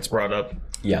topic that gets brought up.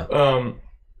 Yeah.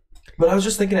 But I was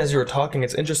just thinking as you were talking,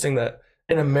 it's interesting that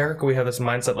in America we have this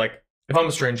mindset like, if I'm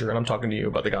a stranger and I'm talking to you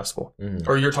about the gospel,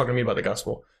 or you're talking to me about the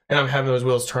gospel, and I'm having those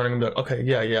wheels turning and be like, okay,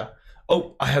 yeah.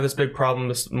 Oh, I have this big problem,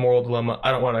 this moral dilemma.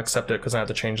 I don't want to accept it because I have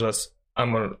to change this.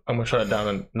 I'm gonna shut it down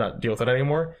and not deal with it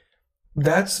anymore.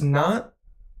 That's not,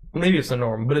 maybe it's the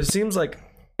norm, but it seems like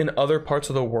in other parts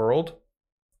of the world,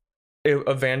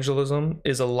 evangelism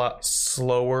is a lot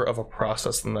slower of a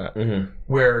process than that.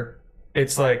 Where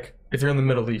it's like, if you're in the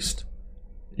Middle East,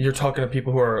 you're talking to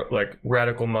people who are like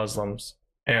radical Muslims,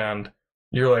 and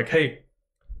you're like, hey,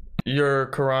 your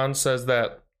Quran says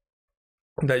that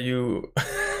you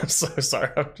I'm so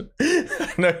sorry.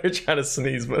 I know you're trying to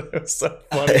sneeze, but it was so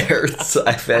funny. It hurts.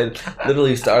 I've been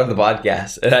literally started the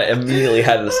podcast and I immediately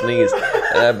had to sneeze,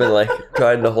 and I've been like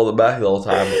trying to hold it back the whole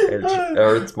time. It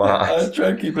hurts my eyes. I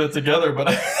try to keep it together,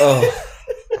 but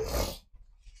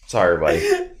sorry,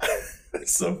 buddy.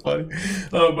 It's so funny.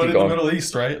 But in the Middle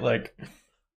East, right? Like,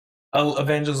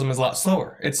 evangelism is a lot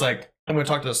slower. It's like, I'm going to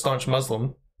talk to a staunch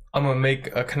Muslim. I'm going to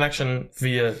make a connection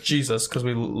via Jesus because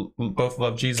we both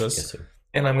love Jesus. Yes, sir.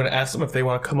 and I'm going to ask them if they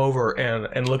want to come over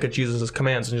and look at Jesus'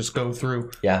 commands and just go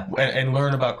through and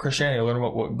learn about Christianity, learn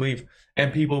about what we believe.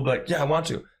 And people will be like, yeah, I want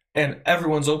to. And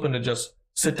everyone's open to just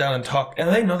sit down and talk. And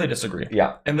they know they disagree.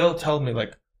 Yeah. And they'll tell me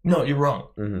like, no, you're wrong.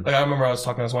 Like I remember I was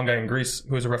talking to this one guy in Greece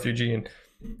who was a refugee,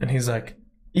 and he's like,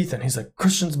 Ethan, he's like,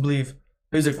 Christians believe.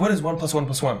 He's like, what is 1 +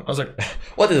 1 + 1? I was like,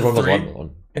 what is 1 + 3? 1 +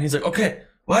 1? And he's like, okay,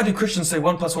 why do Christians say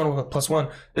 1 + 1 + 1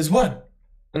 is 1?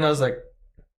 And I was like,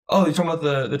 oh, you're talking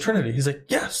about the Trinity? He's like,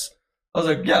 yes. I was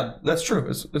like, yeah, that's true.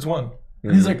 It's 1.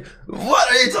 And he's like,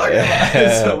 what are you talking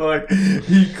about? So like,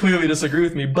 he clearly disagreed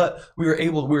with me, but we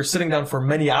were sitting down for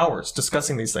many hours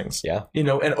discussing these things. Yeah. You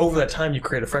know, and over that time you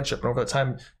create a friendship, and over that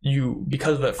time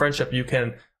because of that friendship, you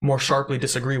can more sharply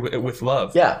disagree with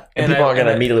love. Yeah. And people aren't going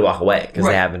to immediately walk away because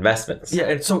they have investments. Yeah.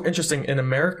 It's so interesting. In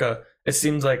America, it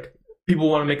seems like people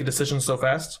want to make a decision so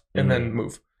fast and then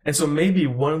move. And so maybe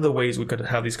one of the ways we could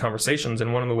have these conversations,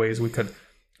 and one of the ways we could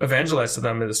evangelize to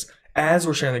them, is as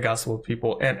we're sharing the gospel with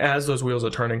people and as those wheels are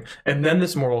turning, and then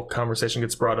this moral conversation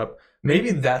gets brought up,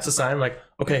 maybe that's a sign like,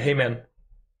 okay, hey man,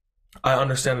 I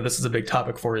understand that this is a big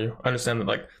topic for you. I understand that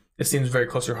like it seems very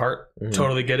close to your heart.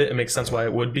 Totally get it. It makes sense why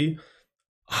it would be.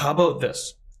 How about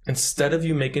this? Instead of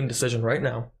you making a decision right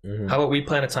now, how about we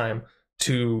plan a time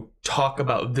to talk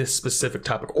about this specific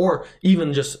topic, or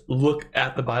even just look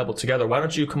at the Bible together? Why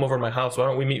don't you come over to my house? Why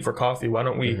don't we meet for coffee? Why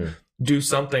don't we do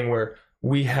something where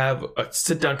we have a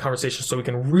sit-down conversation so we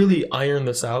can really iron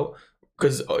this out?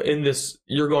 Because in this,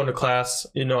 you're going to class,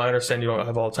 you know, I understand you don't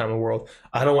have all the time in the world.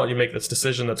 I don't want you to make this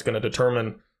decision that's going to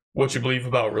determine what you believe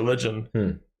about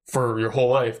religion for your whole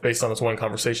life based on this one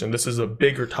conversation. This is a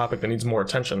bigger topic that needs more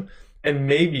attention. And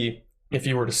maybe if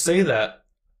you were to say that,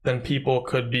 then people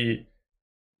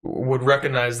would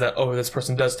recognize that, oh, this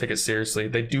person does take it seriously.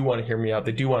 They do want to hear me out.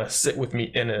 They do want to sit with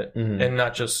me in it and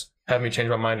not just have me change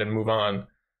my mind and move on.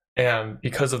 And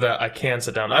because of that, I can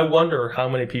sit down. I wonder how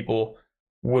many people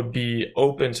would be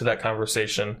open to that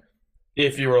conversation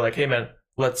if you were like, hey man,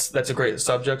 that's a great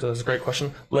subject. That's a great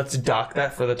question. Let's dock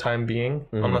that for the time being,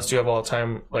 unless you have all the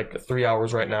time, like 3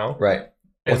 hours right now. Right.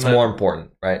 What's more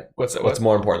important, right? What's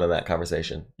more important than that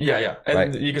conversation? Yeah. And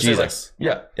right. you can Jesus. say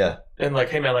like, yeah. And like,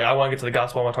 hey man, like I want to get to the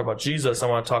gospel. I want to talk about Jesus. I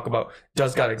want to talk about,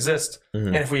 does God exist?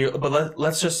 And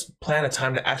let's just plan a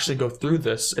time to actually go through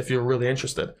this if you're really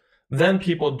interested. Then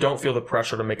people don't feel the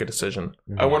pressure to make a decision.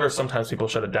 I wonder if sometimes people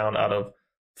shut it down out of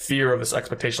fear of this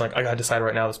expectation. Like, I got to decide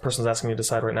right now. This person's asking me to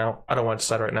decide right now. I don't want to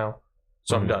decide right now.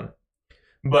 So I'm done.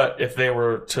 But if they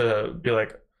were to be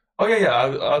like, oh yeah,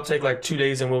 I'll take like 2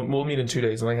 days and we'll meet in 2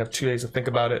 days, and I have 2 days to think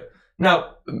about it.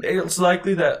 Now, it's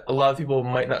likely that a lot of people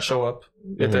might not show up.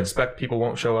 You have to expect people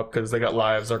won't show up because they got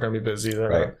lives. They're going to be busy.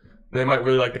 They might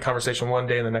really like the conversation one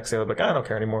day, and the next day they're like, I don't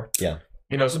care anymore. Yeah.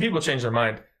 You know, so people change their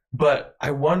mind. But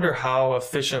I wonder how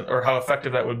efficient or how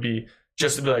effective that would be,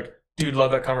 just to be like, dude,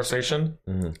 love that conversation.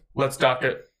 Let's dock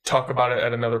it, talk about it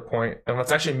at another point, and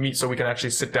let's actually meet so we can actually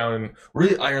sit down and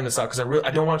really iron this out. Because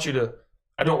I don't want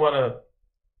to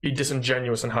be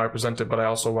disingenuous in how I present it, but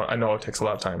I know it takes a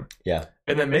lot of time. Yeah.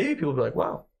 And then maybe people will be like,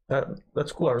 wow,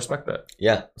 that's cool. I respect that.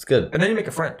 Yeah, it's good. And then you make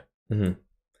a friend.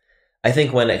 I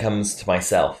think when it comes to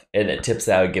myself, and tips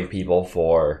that I would give people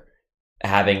for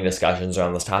having discussions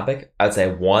around this topic, I would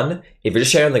say, one, if you're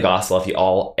just sharing the gospel,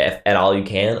 if at all you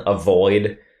can,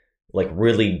 avoid like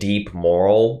really deep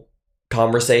moral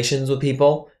conversations with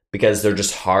people, because they're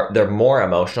just hard. They're more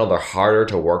emotional. They're harder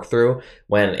to work through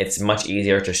when it's much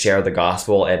easier to share the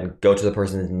gospel and go to the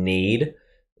person's need,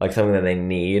 like something that they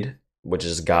need, which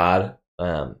is God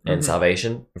and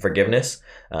salvation, forgiveness,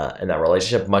 and that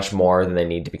relationship, much more than they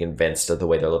need to be convinced that the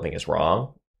way they're living is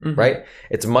wrong. Right?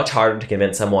 It's much harder to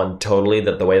convince someone totally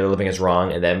that the way they're living is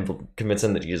wrong and then convince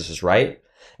them that Jesus is right.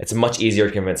 It's much easier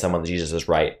to convince someone that Jesus is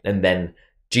right, and then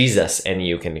Jesus and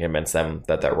you can convince them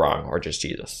that they're wrong, or just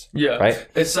Jesus. Yeah. Right?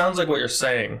 It sounds like what you're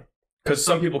saying, because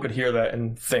some people could hear that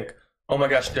and think, oh my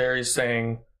gosh, Derry's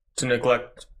saying to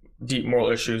neglect deep moral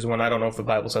issues, when I don't know if the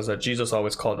Bible says that. Jesus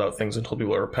always called out things and told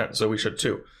people to repent, so we should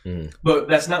too. But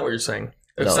that's not what you're saying.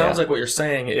 It sounds like what you're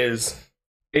saying is,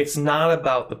 it's not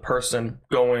about the person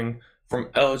going from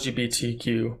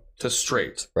LGBTQ to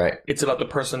straight. Right. It's about the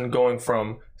person going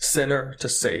from sinner to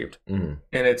saved. And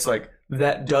it's like,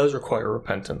 that does require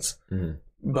repentance.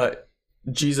 But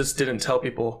Jesus didn't tell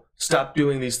people, stop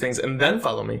doing these things and then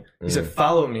follow me. He said,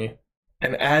 follow me.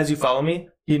 And as you follow me,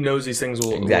 he knows these things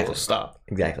will stop.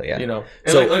 Exactly, yeah. You know,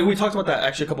 and so, like we talked about that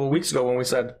actually a couple of weeks ago when we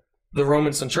said the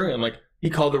Roman centurion, like he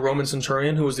called the Roman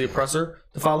centurion who was the oppressor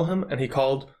to follow him, and he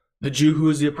called the Jew who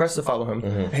was the oppressed to follow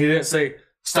him. He didn't say,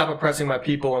 stop oppressing my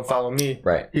people and follow me.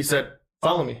 Right. He said,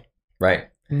 follow me. Right.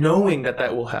 Knowing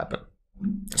that will happen.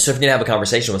 So if you're gonna have a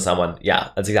conversation with someone, yeah,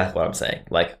 that's exactly what I'm saying.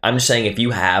 Like, I'm just saying if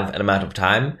you have an amount of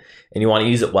time and you want to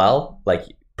use it well, like,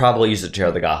 probably use it to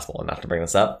share the gospel and not to bring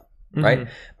this up, right?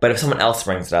 But if someone else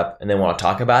brings it up and they want to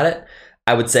talk about it,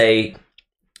 I would say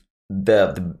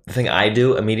the thing I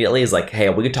do immediately is like, hey,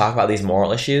 we could talk about these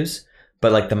moral issues,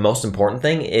 but like the most important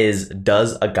thing is,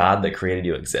 does a God that created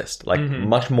you exist? Like,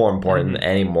 much more important than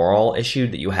any moral issue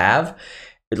that you have.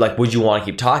 Like, would you want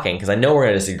to keep talking? Because I know we're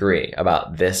going to disagree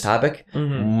about this topic.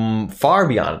 Far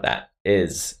beyond that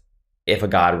is, if a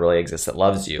God really exists that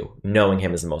loves you, knowing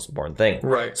him is the most important thing.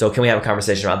 Right. So can we have a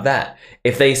conversation about that?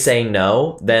 If they say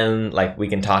no, then like we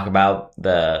can talk about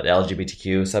the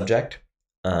LGBTQ subject.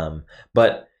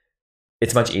 But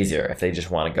it's much easier if they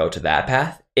just want to go to that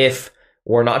path. If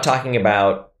we're not talking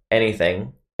about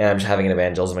anything and I'm just having an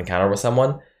evangelism encounter with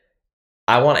someone,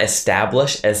 I want to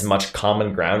establish as much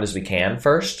common ground as we can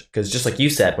first. Because just like you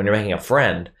said, when you're making a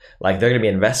friend, like, they're going to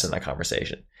be invested in that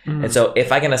conversation. And so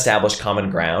if I can establish common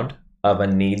ground of a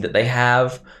need that they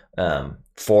have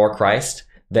for Christ,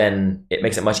 then it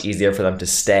makes it much easier for them to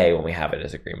stay when we have a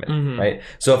disagreement, right?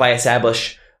 So if I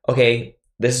establish, okay,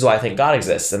 this is why I think God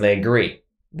exists, and they agree,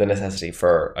 the necessity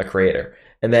for a creator,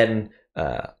 and then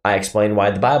I explain why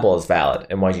the Bible is valid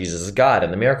and why Jesus is God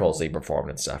and the miracles he performed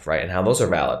and stuff, right? And how those are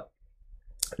valid,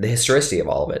 the historicity of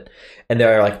all of it. And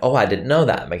they're like, oh, I didn't know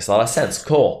that. It makes a lot of sense.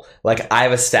 Cool. Like,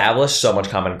 I've established so much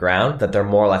common ground that they're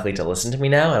more likely to listen to me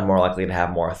now and more likely to have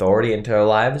more authority into their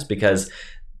lives, because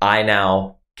I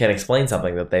now can explain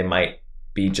something that they might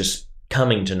be just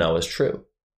coming to know is true.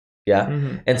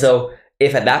 Yeah. And so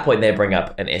if at that point they bring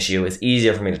up an issue it's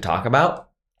easier for me to talk about,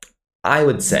 I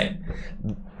would say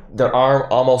there are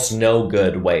almost no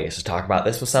good ways to talk about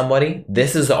this with somebody.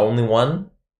 This is the only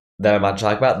one that I'm about to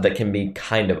talk about that can be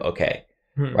kind of okay,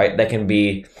 right? That can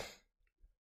be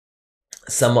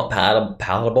somewhat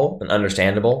palatable and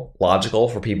understandable, logical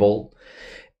for people.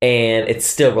 And it's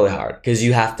still really hard because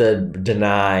you have to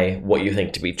deny what you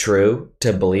think to be true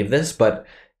to believe this. But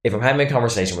if I'm having a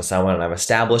conversation with someone and I've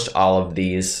established all of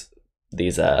these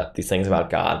things about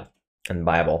God and the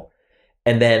Bible,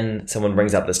 and then someone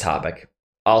brings up this topic,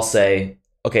 I'll say,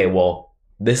 okay, well,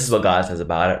 this is what God says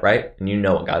about it, right? And you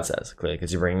know what God says, clearly,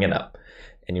 because you're bringing it up.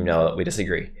 And you know that we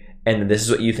disagree. And this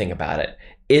is what you think about it.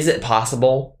 Is it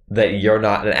possible that you're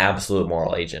not an absolute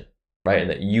moral agent, right? And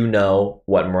that you know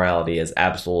what morality is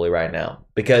absolutely right now?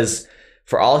 Because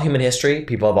for all human history,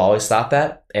 people have always thought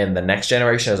that. And the next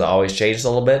generation has always changed a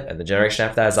little bit. And the generation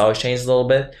after that has always changed a little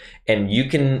bit. And you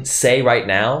can say right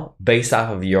now, based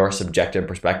off of your subjective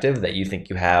perspective, that you think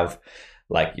you have,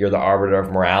 like, you're the arbiter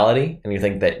of morality and you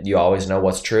think that you always know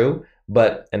what's true,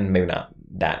 but, and maybe not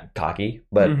that cocky,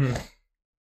 but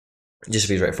just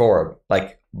to be straightforward,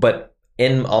 like, but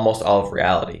in almost all of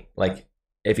reality, like,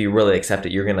 if you really accept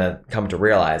it, you're going to come to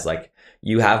realize, like,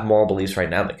 you have moral beliefs right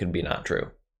now that could be not true,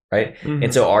 right?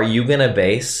 And so are you going to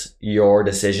base your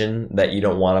decision that you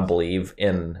don't want to believe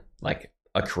in, like,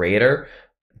 a creator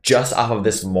just off of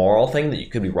this moral thing that you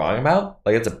could be wrong about?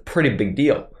 Like, it's a pretty big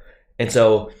deal. And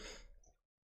so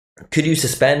could you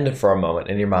suspend for a moment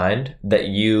in your mind that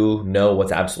you know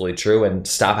what's absolutely true and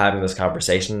stop having this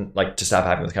conversation, like, to stop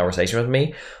having this conversation with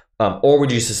me? Or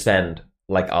would you suspend,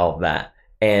 like, all of that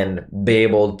and be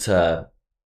able to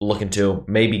look into,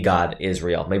 maybe God is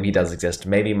real, maybe he does exist,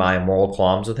 maybe my moral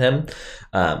qualms with him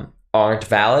aren't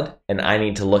valid, and I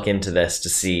need to look into this to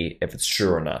see if it's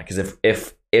true or not? Because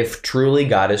if truly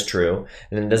God is true,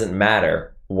 then it doesn't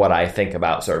matter what I think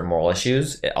about certain moral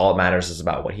issues. All it matters is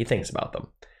about what he thinks about them.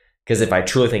 Because if I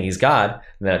truly think he's God,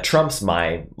 then it trumps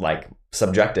my, like,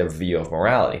 subjective view of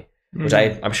morality, which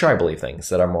I'm sure I believe things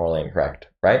that are morally incorrect,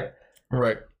 right?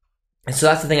 Right. And so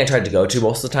that's the thing I tried to go to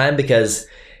most of the time, because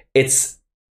it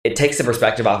takes the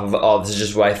perspective off of, oh, this is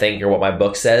just what I think or what my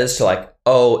book says, to, like,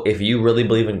 oh, if you really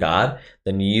believe in God,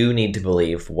 then you need to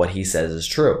believe what he says is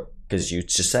true, because you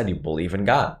just said you believe in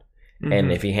God.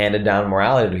 And if he handed down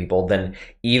morality to people, then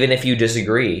even if you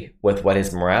disagree with what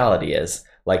his morality is,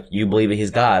 like, you believe that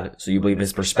he's God, so you believe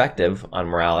his perspective on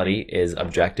morality is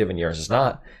objective and yours is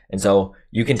not. And so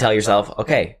you can tell yourself,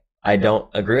 okay, I don't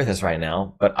agree with this right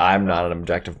now, but I'm not an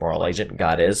objective moral agent.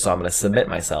 God is, so I'm going to submit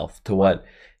myself to what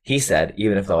he said,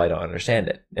 even if though I don't understand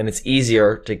it. And it's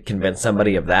easier to convince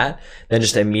somebody of that than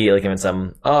just immediately convince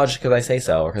them, oh, just because I say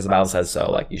so, or because the Bible says so,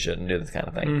 like, you shouldn't do this kind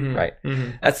of thing, right?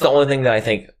 That's the only thing that I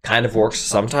think kind of works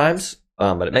sometimes,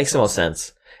 but it makes the most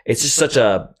sense. It's just such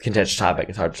a contentious topic.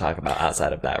 It's hard to talk about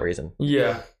outside of that reason.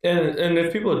 Yeah. And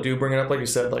if people do bring it up, like you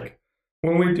said, like,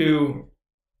 when we do...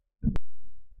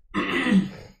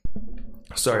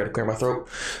 Sorry to clear my throat.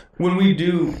 When we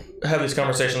do have these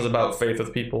conversations about faith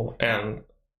with people and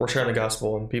we're sharing the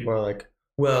gospel and people are like,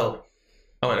 well,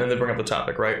 and they bring up the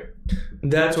topic, right?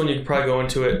 That's when you could probably go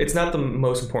into it. It's not the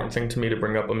most important thing to me to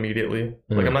bring up immediately.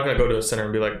 Like, I'm not going to go to a center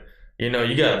and be like, you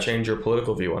got to change your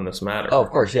political view on this matter. Oh,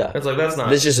 of course, yeah. It's like, that's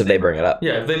not... It's just if they bring it up.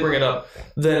 Yeah, if they bring it up,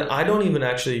 then I don't even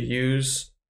actually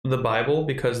use the Bible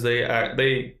because they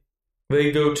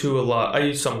go to a lot... I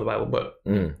use some of the Bible, but...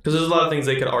 Because there's a lot of things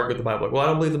they could argue with the Bible. Like, well, I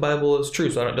don't believe the Bible is true,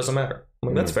 so it doesn't matter. I'm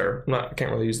like, that's fair. I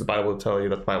can't really use the Bible to tell you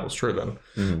that the Bible is true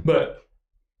then. But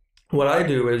what I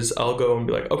do is I'll go and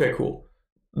be like, okay, cool.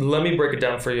 Let me break it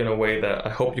down for you in a way that I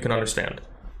hope you can understand.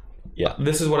 Yeah.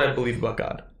 This is what I believe about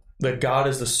God. That God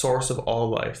is the source of all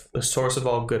life, the source of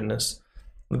all goodness.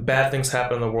 The bad things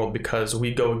happen in the world because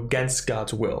we go against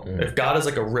God's will. If God is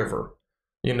like a river,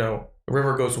 a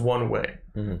river goes one way.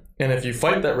 And if you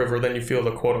fight that river, then you feel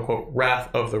the quote unquote wrath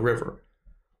of the river.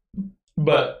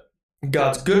 But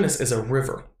God's goodness is a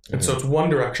river. And so it's one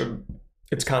direction.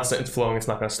 It's constant, it's flowing, it's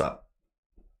not going to stop.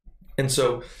 And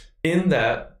so in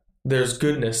that, there's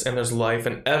goodness and there's life,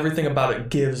 and everything about it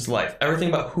gives life. Everything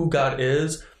about who God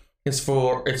is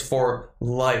for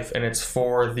life, and it's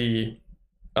for the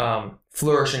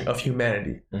flourishing of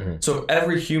humanity. So if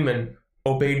every human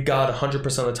obeyed God 100%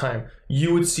 of the time,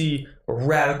 you would see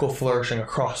radical flourishing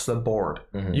across the board.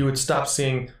 You would stop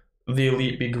seeing the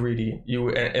elite be greedy.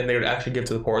 And they would actually give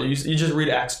to the poor. You just read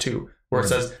Acts 2, where it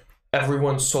says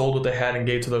everyone sold what they had and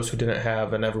gave to those who didn't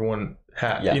have, and everyone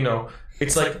had.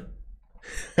 It's like...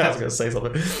 I was going to say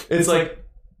something. It's like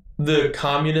the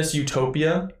communist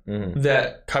utopia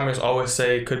that communists always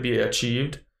say could be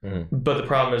achieved. But the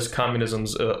problem is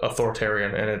communism's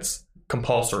authoritarian and it's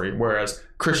compulsory, whereas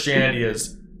Christianity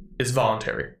is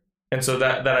voluntary. And so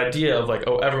that idea of like,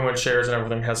 oh, everyone shares and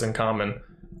everything has in common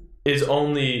is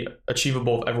only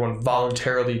achievable if everyone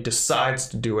voluntarily decides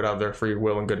to do it out of their free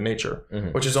will and good nature,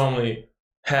 which is only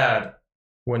had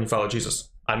when you follow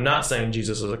Jesus. I'm not saying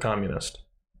Jesus is a communist.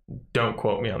 Don't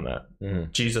quote me on that.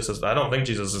 I don't think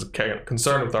Jesus is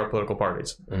concerned with our political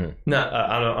parties. No,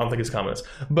 I don't think he's a communist.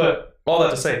 But all that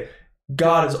to say,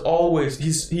 God is always,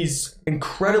 he's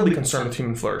incredibly concerned with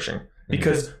human flourishing,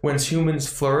 because when humans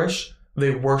flourish,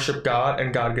 they worship God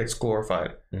and God gets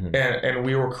glorified. And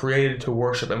we were created to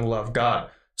worship and love God.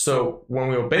 So when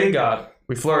we obey God,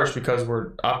 we flourish because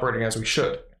we're operating as we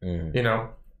should. Does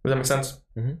that make sense?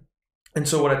 And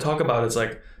so what I talk about is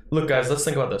like, look guys, let's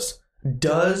think about this.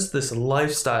 Does this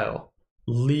lifestyle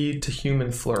lead to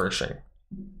human flourishing?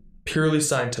 Purely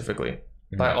scientifically,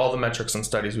 by all the metrics and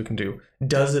studies we can do,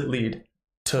 does it lead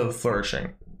to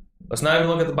flourishing? Let's not even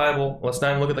look at the Bible. Let's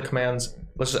not even look at the commands.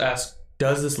 Let's just ask,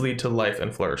 does this lead to life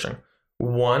and flourishing?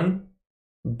 One,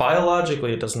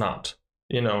 biologically, it does not.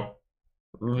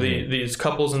 These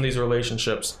couples in these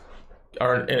relationships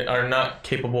are not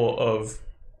capable of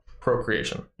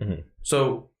procreation.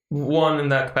 So one, in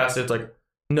that capacity, it's like,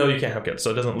 no, you can't have kids.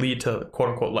 So it doesn't lead to quote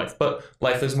unquote life. But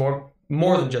life is more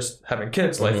than just having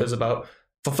kids. Life is about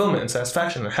fulfillment and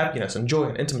satisfaction and happiness and joy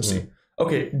and intimacy.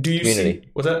 Okay, do you see...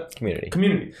 What's that?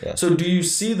 Community. Yeah. So do you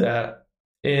see that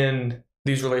in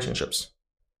these relationships?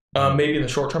 Maybe in the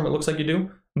short term it looks like you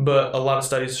do, but a lot of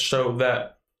studies show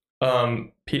that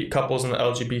couples in the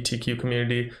LGBTQ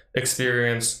community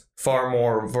experience far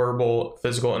more verbal,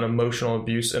 physical, and emotional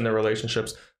abuse in their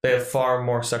relationships. They have far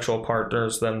more sexual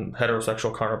partners than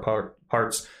heterosexual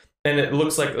counterparts. And it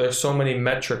looks like there's so many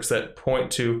metrics that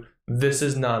point to this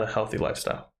is not a healthy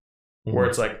lifestyle. Where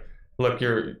it's like, look,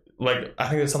 you're like, I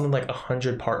think it's something like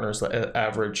 100 partners that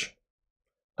average.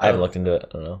 I haven't looked into it.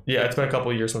 I don't know. Yeah, it's been a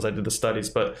couple of years since I did the studies,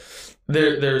 but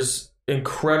there's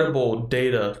incredible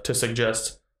data to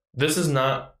suggest this is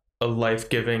not a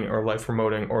life-giving or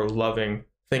life-promoting or loving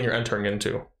thing you're entering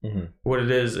into. What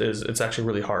it is it's actually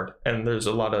really hard, and there's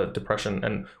a lot of depression,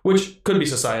 and which could be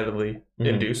societally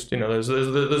induced. There's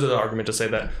an argument to say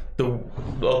that a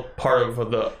lot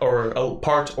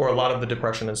of the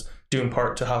depression is due in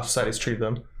part to how society's treated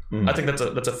them. I think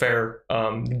that's a fair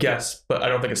guess, but I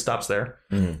don't think it stops there.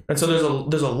 And so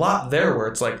there's a lot there where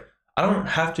it's like, I don't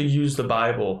have to use the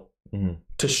Bible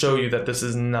to show you that this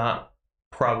is not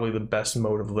probably the best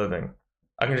mode of living.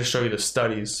 I can just show you the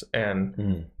studies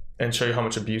and show you how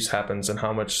much abuse happens and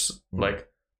how much I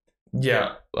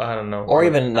don't know. Or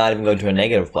even not even going to a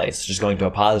negative place, just going to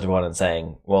a positive one and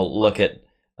saying, well, look at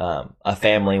a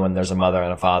family when there's a mother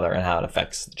and a father and how it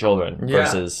affects the children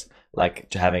versus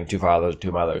like having two fathers,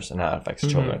 two mothers, and how it affects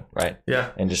children, right?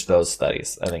 Yeah. And just those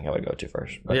studies, I think I would go to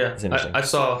first. But it's interesting. I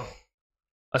saw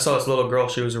this little girl.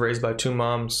 She was raised by two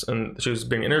moms, and she was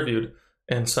being interviewed.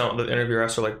 And the interviewer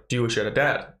asked her, like, do you wish you had a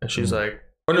dad? And she's like,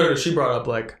 oh, no, she brought up,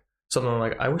 like, something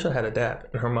like, I wish I had a dad.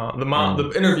 And her mom,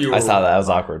 the interviewer. I saw that. It was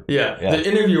awkward. Yeah. The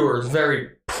interviewer is very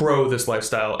pro this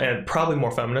lifestyle and probably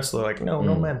more feminist. They're like, no,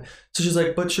 man. So she's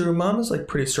like, but your mom is like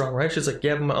pretty strong, right? She's like,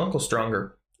 yeah, but my uncle's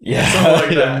stronger. Yeah. Something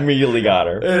like that. Immediately got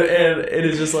her. And it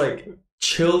is just like,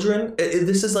 children,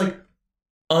 this is like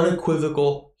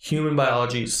unequivocal human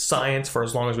biology, science for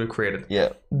as long as we've created. Yeah.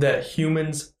 That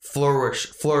humans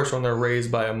flourish when they're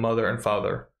raised by a mother and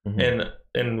father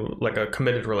in like a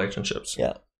committed relationships.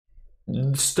 Yeah.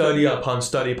 Study upon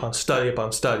study upon study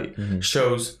upon study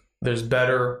shows there's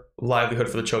better livelihood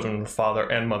for the children when the father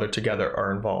and mother together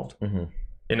are involved.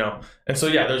 You know? And so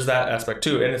there's that aspect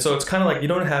too. And so it's kind of like you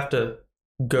don't have to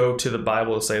go to the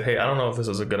Bible to say, hey, I don't know if this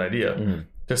is a good idea.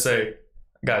 To say,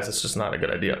 guys, it's just not a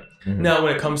good idea. Now,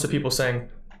 when it comes to people saying,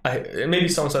 maybe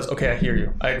someone says, okay, I hear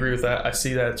you. I agree with that. I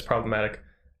see that it's problematic.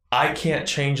 I can't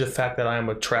change the fact that I am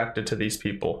attracted to these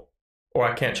people, or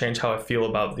I can't change how I feel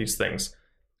about these things.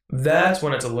 That's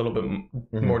when it's a little bit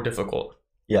more difficult.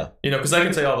 Yeah. You know, because I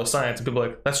can say all the science and people are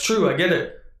like, that's true, I get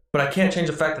it. But I can't change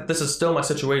the fact that this is still my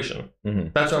situation.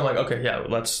 That's where I'm like, okay, yeah,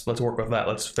 let's work with that.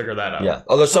 Let's figure that out. Yeah.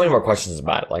 Oh, there's so many more questions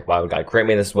about it. Like, why would God create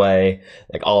me this way?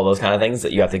 Like, all of those kind of things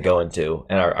that you have to go into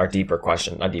and are deeper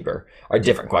questions, not deeper, are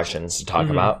different questions to talk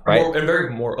about, right? And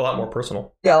a lot more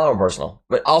personal. Yeah, a lot more personal.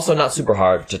 But also not super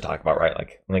hard to talk about, right?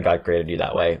 Like, when God created you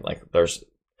that way, like, there's...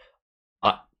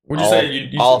 Would you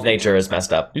say all of nature is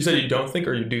messed up? You said you don't think,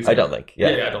 or you do think? I don't think.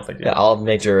 Yeah, I don't think. Yeah, all of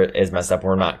nature is messed up.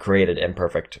 We're not created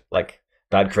imperfect. Like,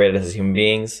 God created us as human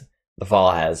beings. The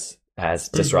fall has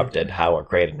disrupted how we're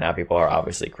created. Now people are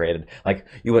obviously created. Like,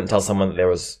 you wouldn't tell someone that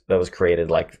was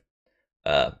created like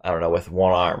I don't know, with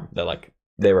one arm, that like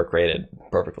they were created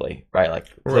perfectly, right? Like,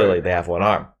 clearly they have one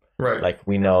arm. Right. Like,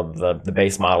 we know the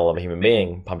base model of a human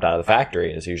being pumped out of the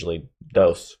factory is usually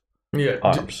dose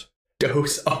arms.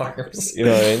 Dose arms. You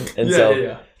know what I mean?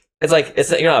 And it's like,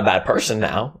 you're not a bad person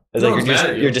now. It's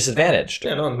like you're disadvantaged.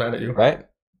 Yeah, no one's mad at you. Right?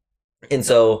 And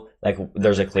so, like,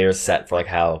 there's a clear set for like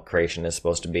how creation is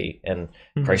supposed to be, and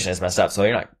creation is messed up. So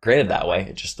you're not created that way.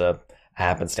 It's just a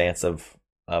happenstance of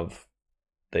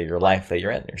your life that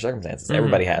you're in, your circumstances.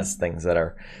 Everybody has things that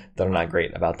are not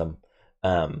great about them.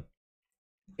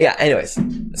 Anyways,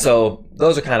 so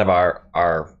those are kind of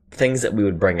our things that we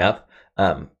would bring up.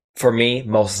 For me,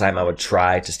 most of the time I would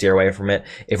try to steer away from it.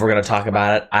 If we're going to talk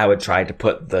about it, I would try to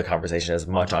put the conversation as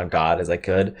much on God as I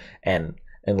could, and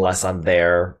less on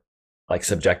their like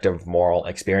subjective moral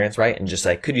experience, right? And just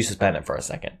like, could you suspend it for a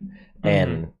second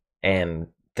and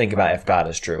think about if God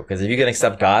is true? Because if you can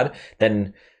accept God,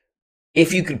 then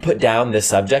if you could put down this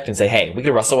subject and say, hey, we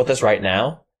could wrestle with this right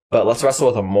now, but let's wrestle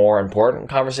with a more important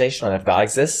conversation on if God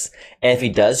exists. And if he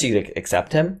does, you could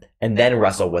accept him and then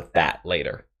wrestle with that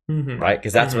later. Right?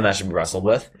 Because that's when that should be wrestled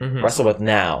with. Wrestle with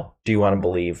now. Do you want to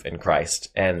believe in Christ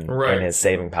and his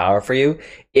saving power for you?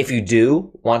 If you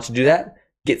do want to do that,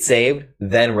 get saved,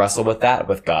 then wrestle with that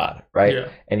with God, right? Yeah.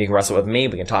 And you can wrestle with me.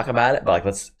 We can talk about it, but like,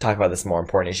 let's talk about this more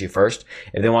important issue first.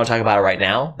 If they want to talk about it right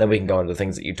now, then we can go into the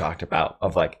things that you talked about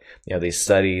of like, you know, these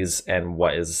studies and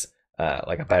what is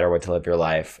like a better way to live your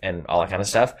life and all that kind of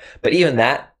stuff. But even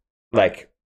that, like,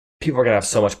 people are going to have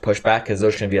so much pushback because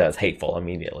they're just going to view that as hateful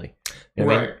immediately. You know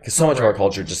what I mean? Because so much of our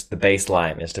culture, just the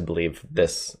baseline is to believe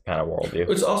this kind of worldview.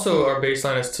 It's also, our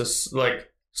baseline is to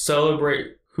like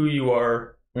celebrate who you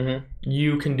are.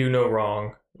 You can do no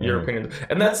wrong. Your opinion,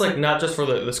 and that's like not just for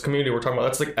this community we're talking about.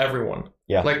 That's like everyone.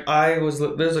 Yeah. Like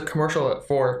there's a commercial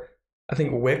for, I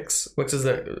think, Wix. Wix is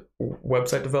the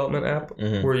website development app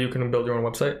where you can build your own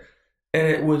website, and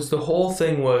it was, the whole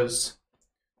thing was,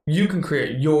 you can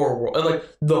create your world. And like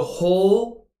the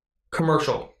whole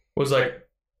commercial was like,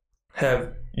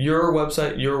 have your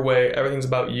website your way. Everything's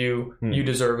about you. You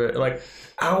deserve it. And like,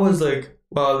 I was like,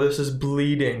 wow, this is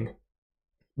bleeding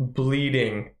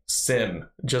sin.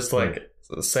 Just like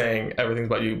saying everything's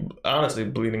about you. Honestly,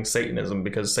 bleeding Satanism,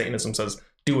 because Satanism says,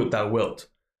 do what thou wilt.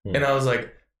 And I was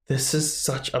like, this is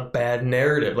such a bad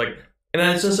narrative. Like, and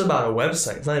it's just about a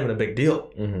website. It's not even a big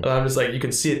deal. And I'm just like, you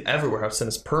can see it everywhere, how sin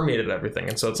has permeated everything.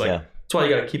 And so it's like, that's why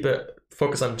you got to keep it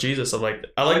focused on Jesus. Of like,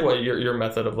 I like what your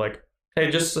method of like, hey,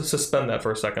 just suspend that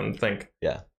for a second and think.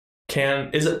 Yeah.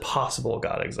 Is it possible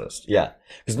God exists? Yeah.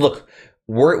 Because look,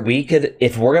 we could,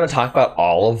 if we're going to talk about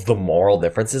all of the moral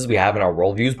differences we have in our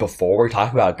worldviews before we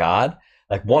talk about God,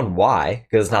 like, one, why?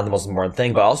 Because it's not the most important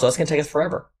thing, but also that's going to take us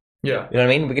forever. Yeah. You know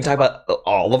what I mean? We can talk about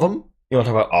all of them. You want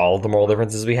to talk about all of the moral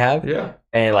differences we have? Yeah.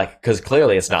 And like, because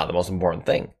clearly it's not the most important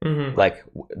thing. Like,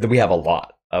 we have a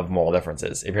lot of moral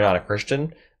differences. If you're not a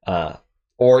Christian,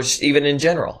 or just even in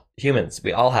general, humans,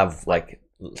 we all have like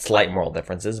slight moral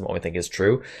differences and what we think is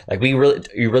true. Like you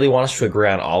really want us to agree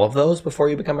on all of those before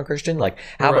you become a Christian? Like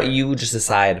how about you just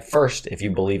decide first if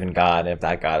you believe in God and if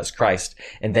that God is Christ,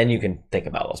 and then you can think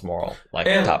about those moral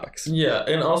topics. Yeah,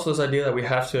 and also this idea that we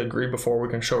have to agree before we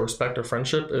can show respect or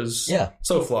friendship is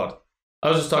so flawed. I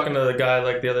was just talking to the guy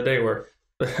like the other day where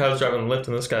I was driving the Lyft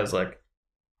and this guy's like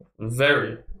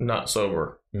very not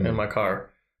sober in my car,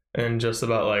 and just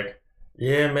about like,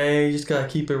 yeah, man, you just gotta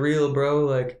keep it real, bro.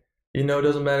 Like, you know, it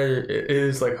doesn't matter. It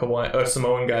is like a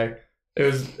Samoan guy. It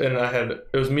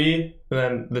was me, and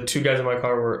then the two guys in my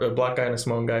car were a black guy and a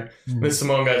Samoan guy. This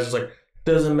Samoan guy's just like,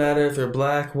 doesn't matter if you're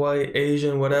black, white,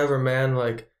 Asian, whatever, man.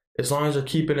 Like, as long as you're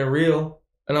keeping it real.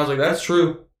 And I was like, that's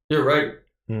true. You're right.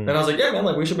 And I was like, yeah, man,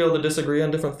 like we should be able to disagree on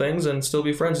different things and still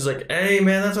be friends. He's like, hey,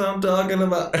 man, that's what I'm talking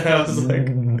about. And I was like,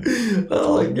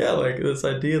 oh, like, yeah, like this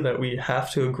idea that we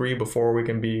have to agree before we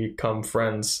can become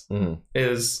friends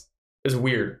is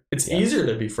weird. It's easier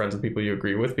to be friends with people you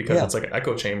agree with because it's like an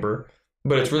echo chamber,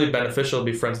 but it's really beneficial to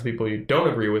be friends with people you don't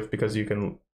agree with because you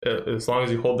can, as long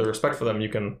as you hold the respect for them, you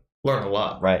can learn a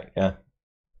lot. Right. Yeah.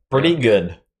 Pretty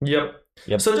good. Yep.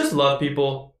 So just love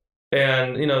people.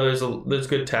 And, you know, there's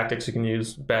good tactics you can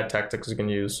use, bad tactics you can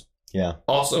use. Yeah.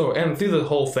 Also, and through the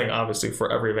whole thing, obviously,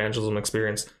 for every evangelism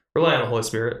experience, rely on the Holy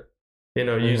Spirit. You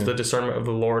know, use the discernment of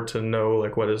the Lord to know,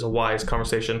 like, what is a wise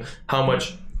conversation. How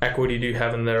much equity do you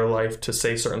have in their life to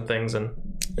say certain things? And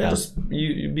just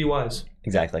you be wise.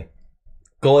 Exactly.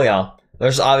 Cool, y'all.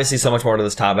 There's obviously so much more to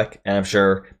this topic, and I'm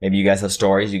sure maybe you guys have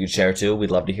stories you could share too. We'd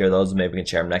love to hear those. Maybe we can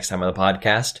share them next time on the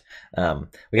podcast.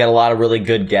 We got a lot of really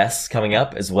good guests coming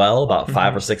up as well, about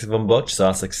 5 or 6 of them booked, so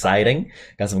that's exciting.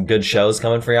 Got some good shows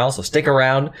coming for y'all, so stick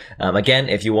around. Again,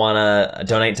 if you want to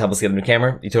donate to help us get a new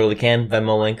camera, you totally can.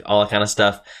 Venmo link, all that kind of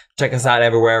stuff. Check us out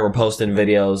everywhere. We're posting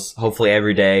videos, hopefully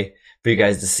every day, for you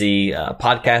guys to see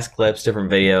podcast clips,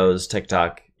 different videos,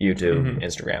 TikTok, YouTube,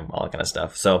 Instagram, all that kind of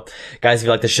stuff. So, guys, if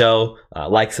you like the show,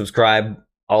 like, subscribe,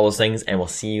 all those things, and we'll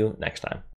see you next time.